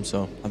on time,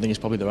 so I think it's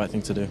probably the right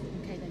thing to do.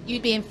 Okay, then.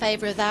 You'd be in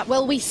favour of that.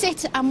 Well, we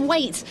sit and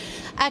wait.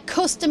 A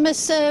customer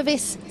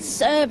service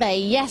survey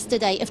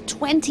yesterday of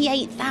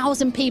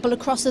 28,000 people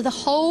across the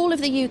whole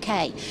of the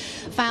UK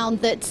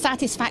found that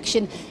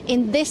satisfaction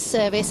in this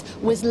service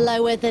was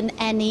lower than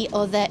any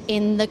other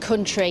in the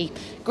country.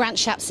 Grant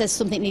Shapps says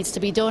something needs to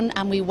be done,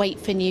 and we wait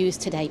for news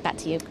today. Back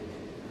to you.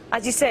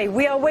 As you say,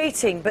 we are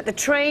waiting, but the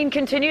train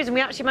continues, and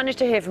we actually managed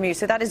to hear from you,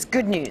 so that is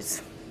good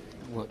news.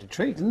 What a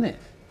treat, isn't it?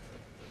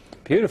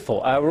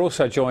 Beautiful. We're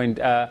also joined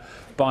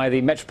by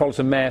the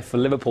Metropolitan Mayor for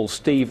Liverpool,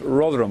 Steve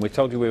Rotherham. We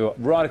told you we were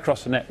right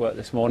across the network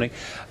this morning.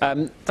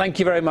 Thank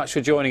you very much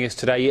for joining us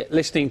today. You're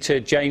listening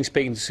to Jane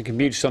speaking to some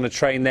commuters on a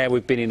train there.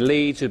 We've been in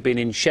Leeds, we've been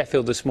in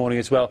Sheffield this morning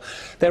as well.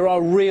 There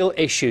are real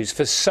issues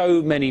for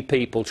so many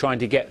people trying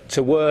to get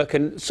to work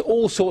and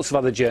all sorts of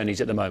other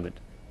journeys at the moment.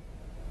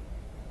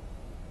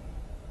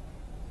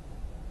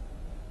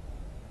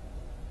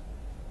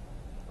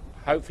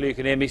 Hopefully you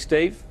can hear me,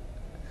 Steve.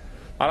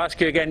 I'll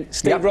ask you again.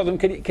 Steve Rotherham,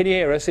 can you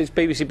hear us? It's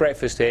BBC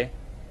Breakfast here.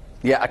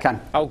 Yeah, I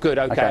can. Oh, good,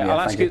 OK. I'll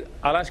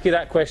ask you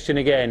that question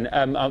again.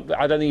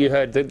 I don't think you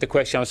heard the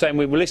question. I was saying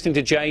we were listening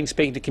to Jane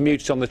speaking to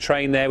commuters on the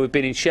train there. We've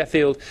been in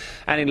Sheffield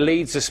and in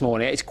Leeds this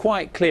morning. It's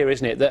quite clear,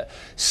 isn't it, that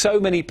so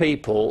many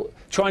people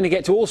trying to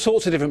get to all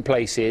sorts of different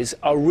places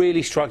are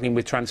really struggling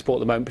with transport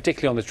at the moment,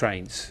 particularly on the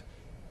trains.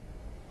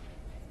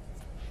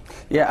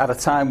 Yeah, at a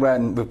time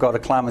when we've got a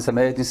climate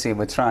emergency and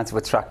we're trying to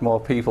attract more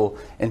people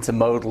into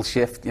modal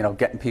shift, you know,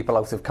 getting people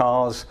out of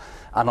cars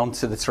and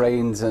onto the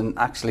trains, and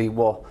actually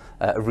what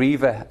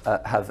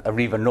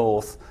Arriva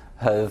North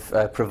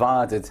have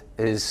provided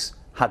is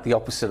had the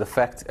opposite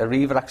effect.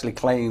 Arriva actually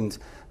claimed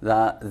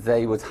that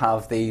they would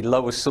have the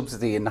lowest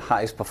subsidy and the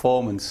highest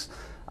performance,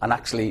 and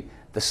actually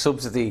the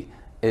subsidy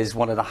is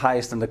one of the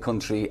highest in the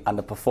country and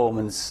the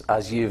performance,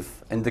 as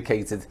you've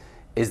indicated,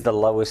 is the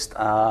lowest,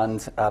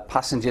 and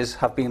passengers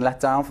have been let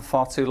down for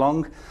far too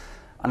long.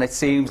 And it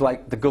seems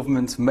like the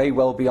government may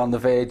well be on the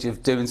verge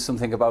of doing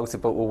something about it,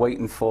 but we're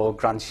waiting for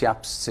Grant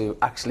Shapps to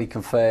actually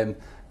confirm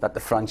that the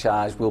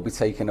franchise will be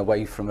taken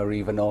away from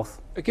Arriva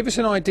North. Give us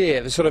an idea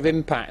of the sort of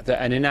impact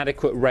that an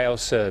inadequate rail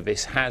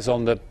service has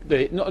on the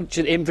not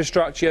just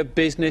infrastructure,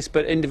 business,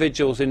 but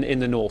individuals in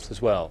the north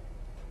as well.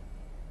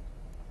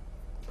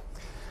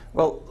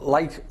 Well,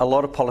 like a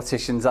lot of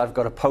politicians, I've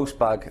got a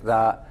postbag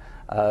that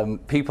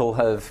people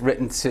have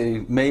written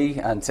to me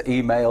and to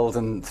emailed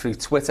and through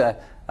Twitter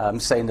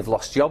saying they've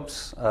lost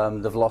jobs,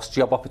 they've lost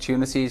job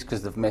opportunities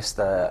because they've missed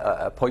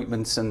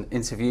appointments and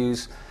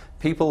interviews.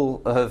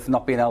 People have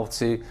not been able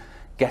to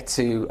get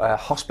to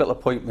hospital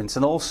appointments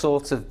and all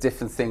sorts of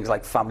different things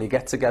like family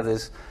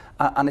get-togethers.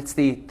 And it's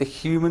the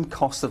human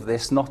cost of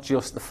this, not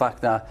just the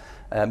fact that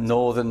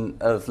Northern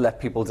have let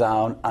people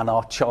down and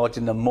are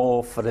charging them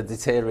more for a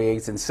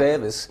deteriorating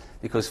service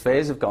because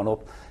fares have gone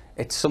up.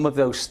 It's some of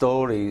those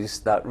stories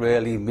that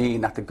really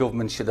mean that the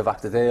government should have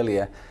acted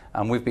earlier,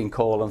 and we've been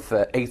calling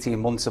for 18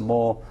 months or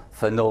more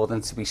for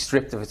Northern to be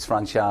stripped of its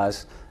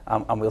franchise,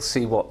 and we'll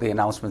see what the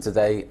announcement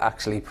today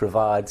actually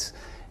provides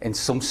in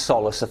some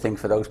solace, I think,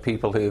 for those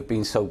people who have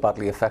been so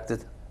badly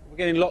affected. We're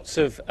getting lots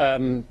of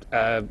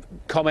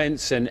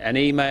comments and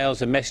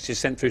emails and messages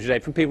sent through today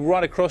from people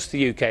right across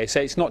the UK. So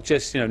it's not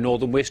just, you know,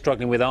 Northern, we're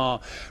struggling with our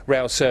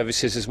rail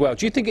services as well.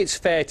 Do you think it's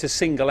fair to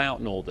single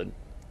out Northern?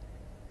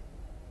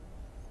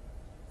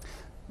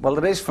 Well,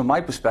 it is from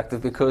my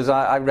perspective, because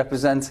I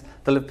represent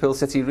the Liverpool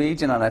City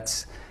region, and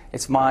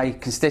it's my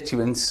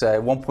constituents,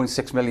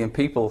 1.6 million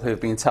people, who have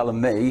been telling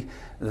me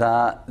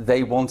that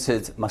they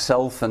wanted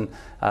myself and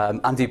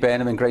Andy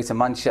Burnham in Greater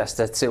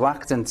Manchester to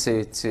act and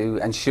to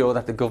ensure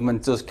that the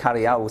government does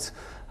carry out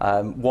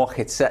what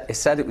it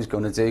said it was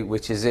going to do,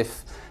 which is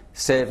if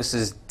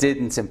services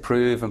didn't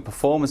improve and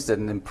performance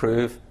didn't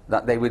improve,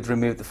 that they would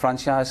remove the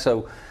franchise.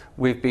 So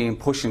we've been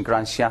pushing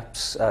Grant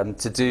Shapps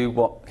to do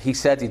what he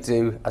said he'd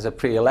do as a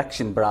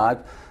pre-election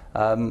bribe,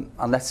 and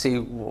let's see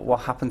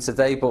what happens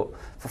today. But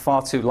for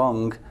far too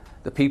long,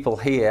 the people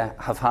here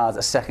have had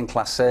a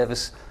second-class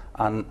service,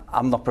 and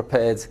I'm not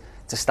prepared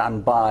to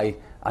stand by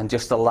and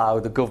just allow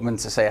the government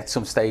to say at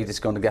some stage it's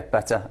going to get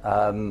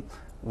better.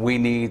 We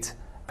need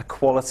a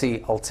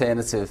quality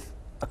alternative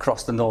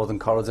across the Northern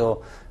Corridor,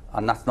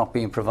 and that's not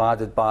being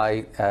provided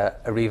by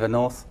Arriva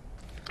North.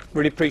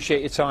 Really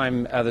appreciate your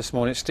time this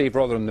morning. Steve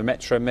Rotherham, the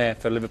Metro Mayor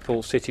for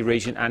Liverpool City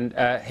Region, and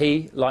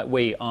he, like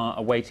we,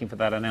 are waiting for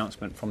that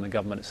announcement from the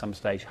government at some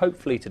stage,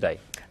 hopefully today.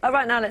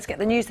 Right now, let's get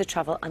the news, the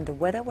travel and the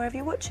weather wherever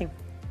you're watching.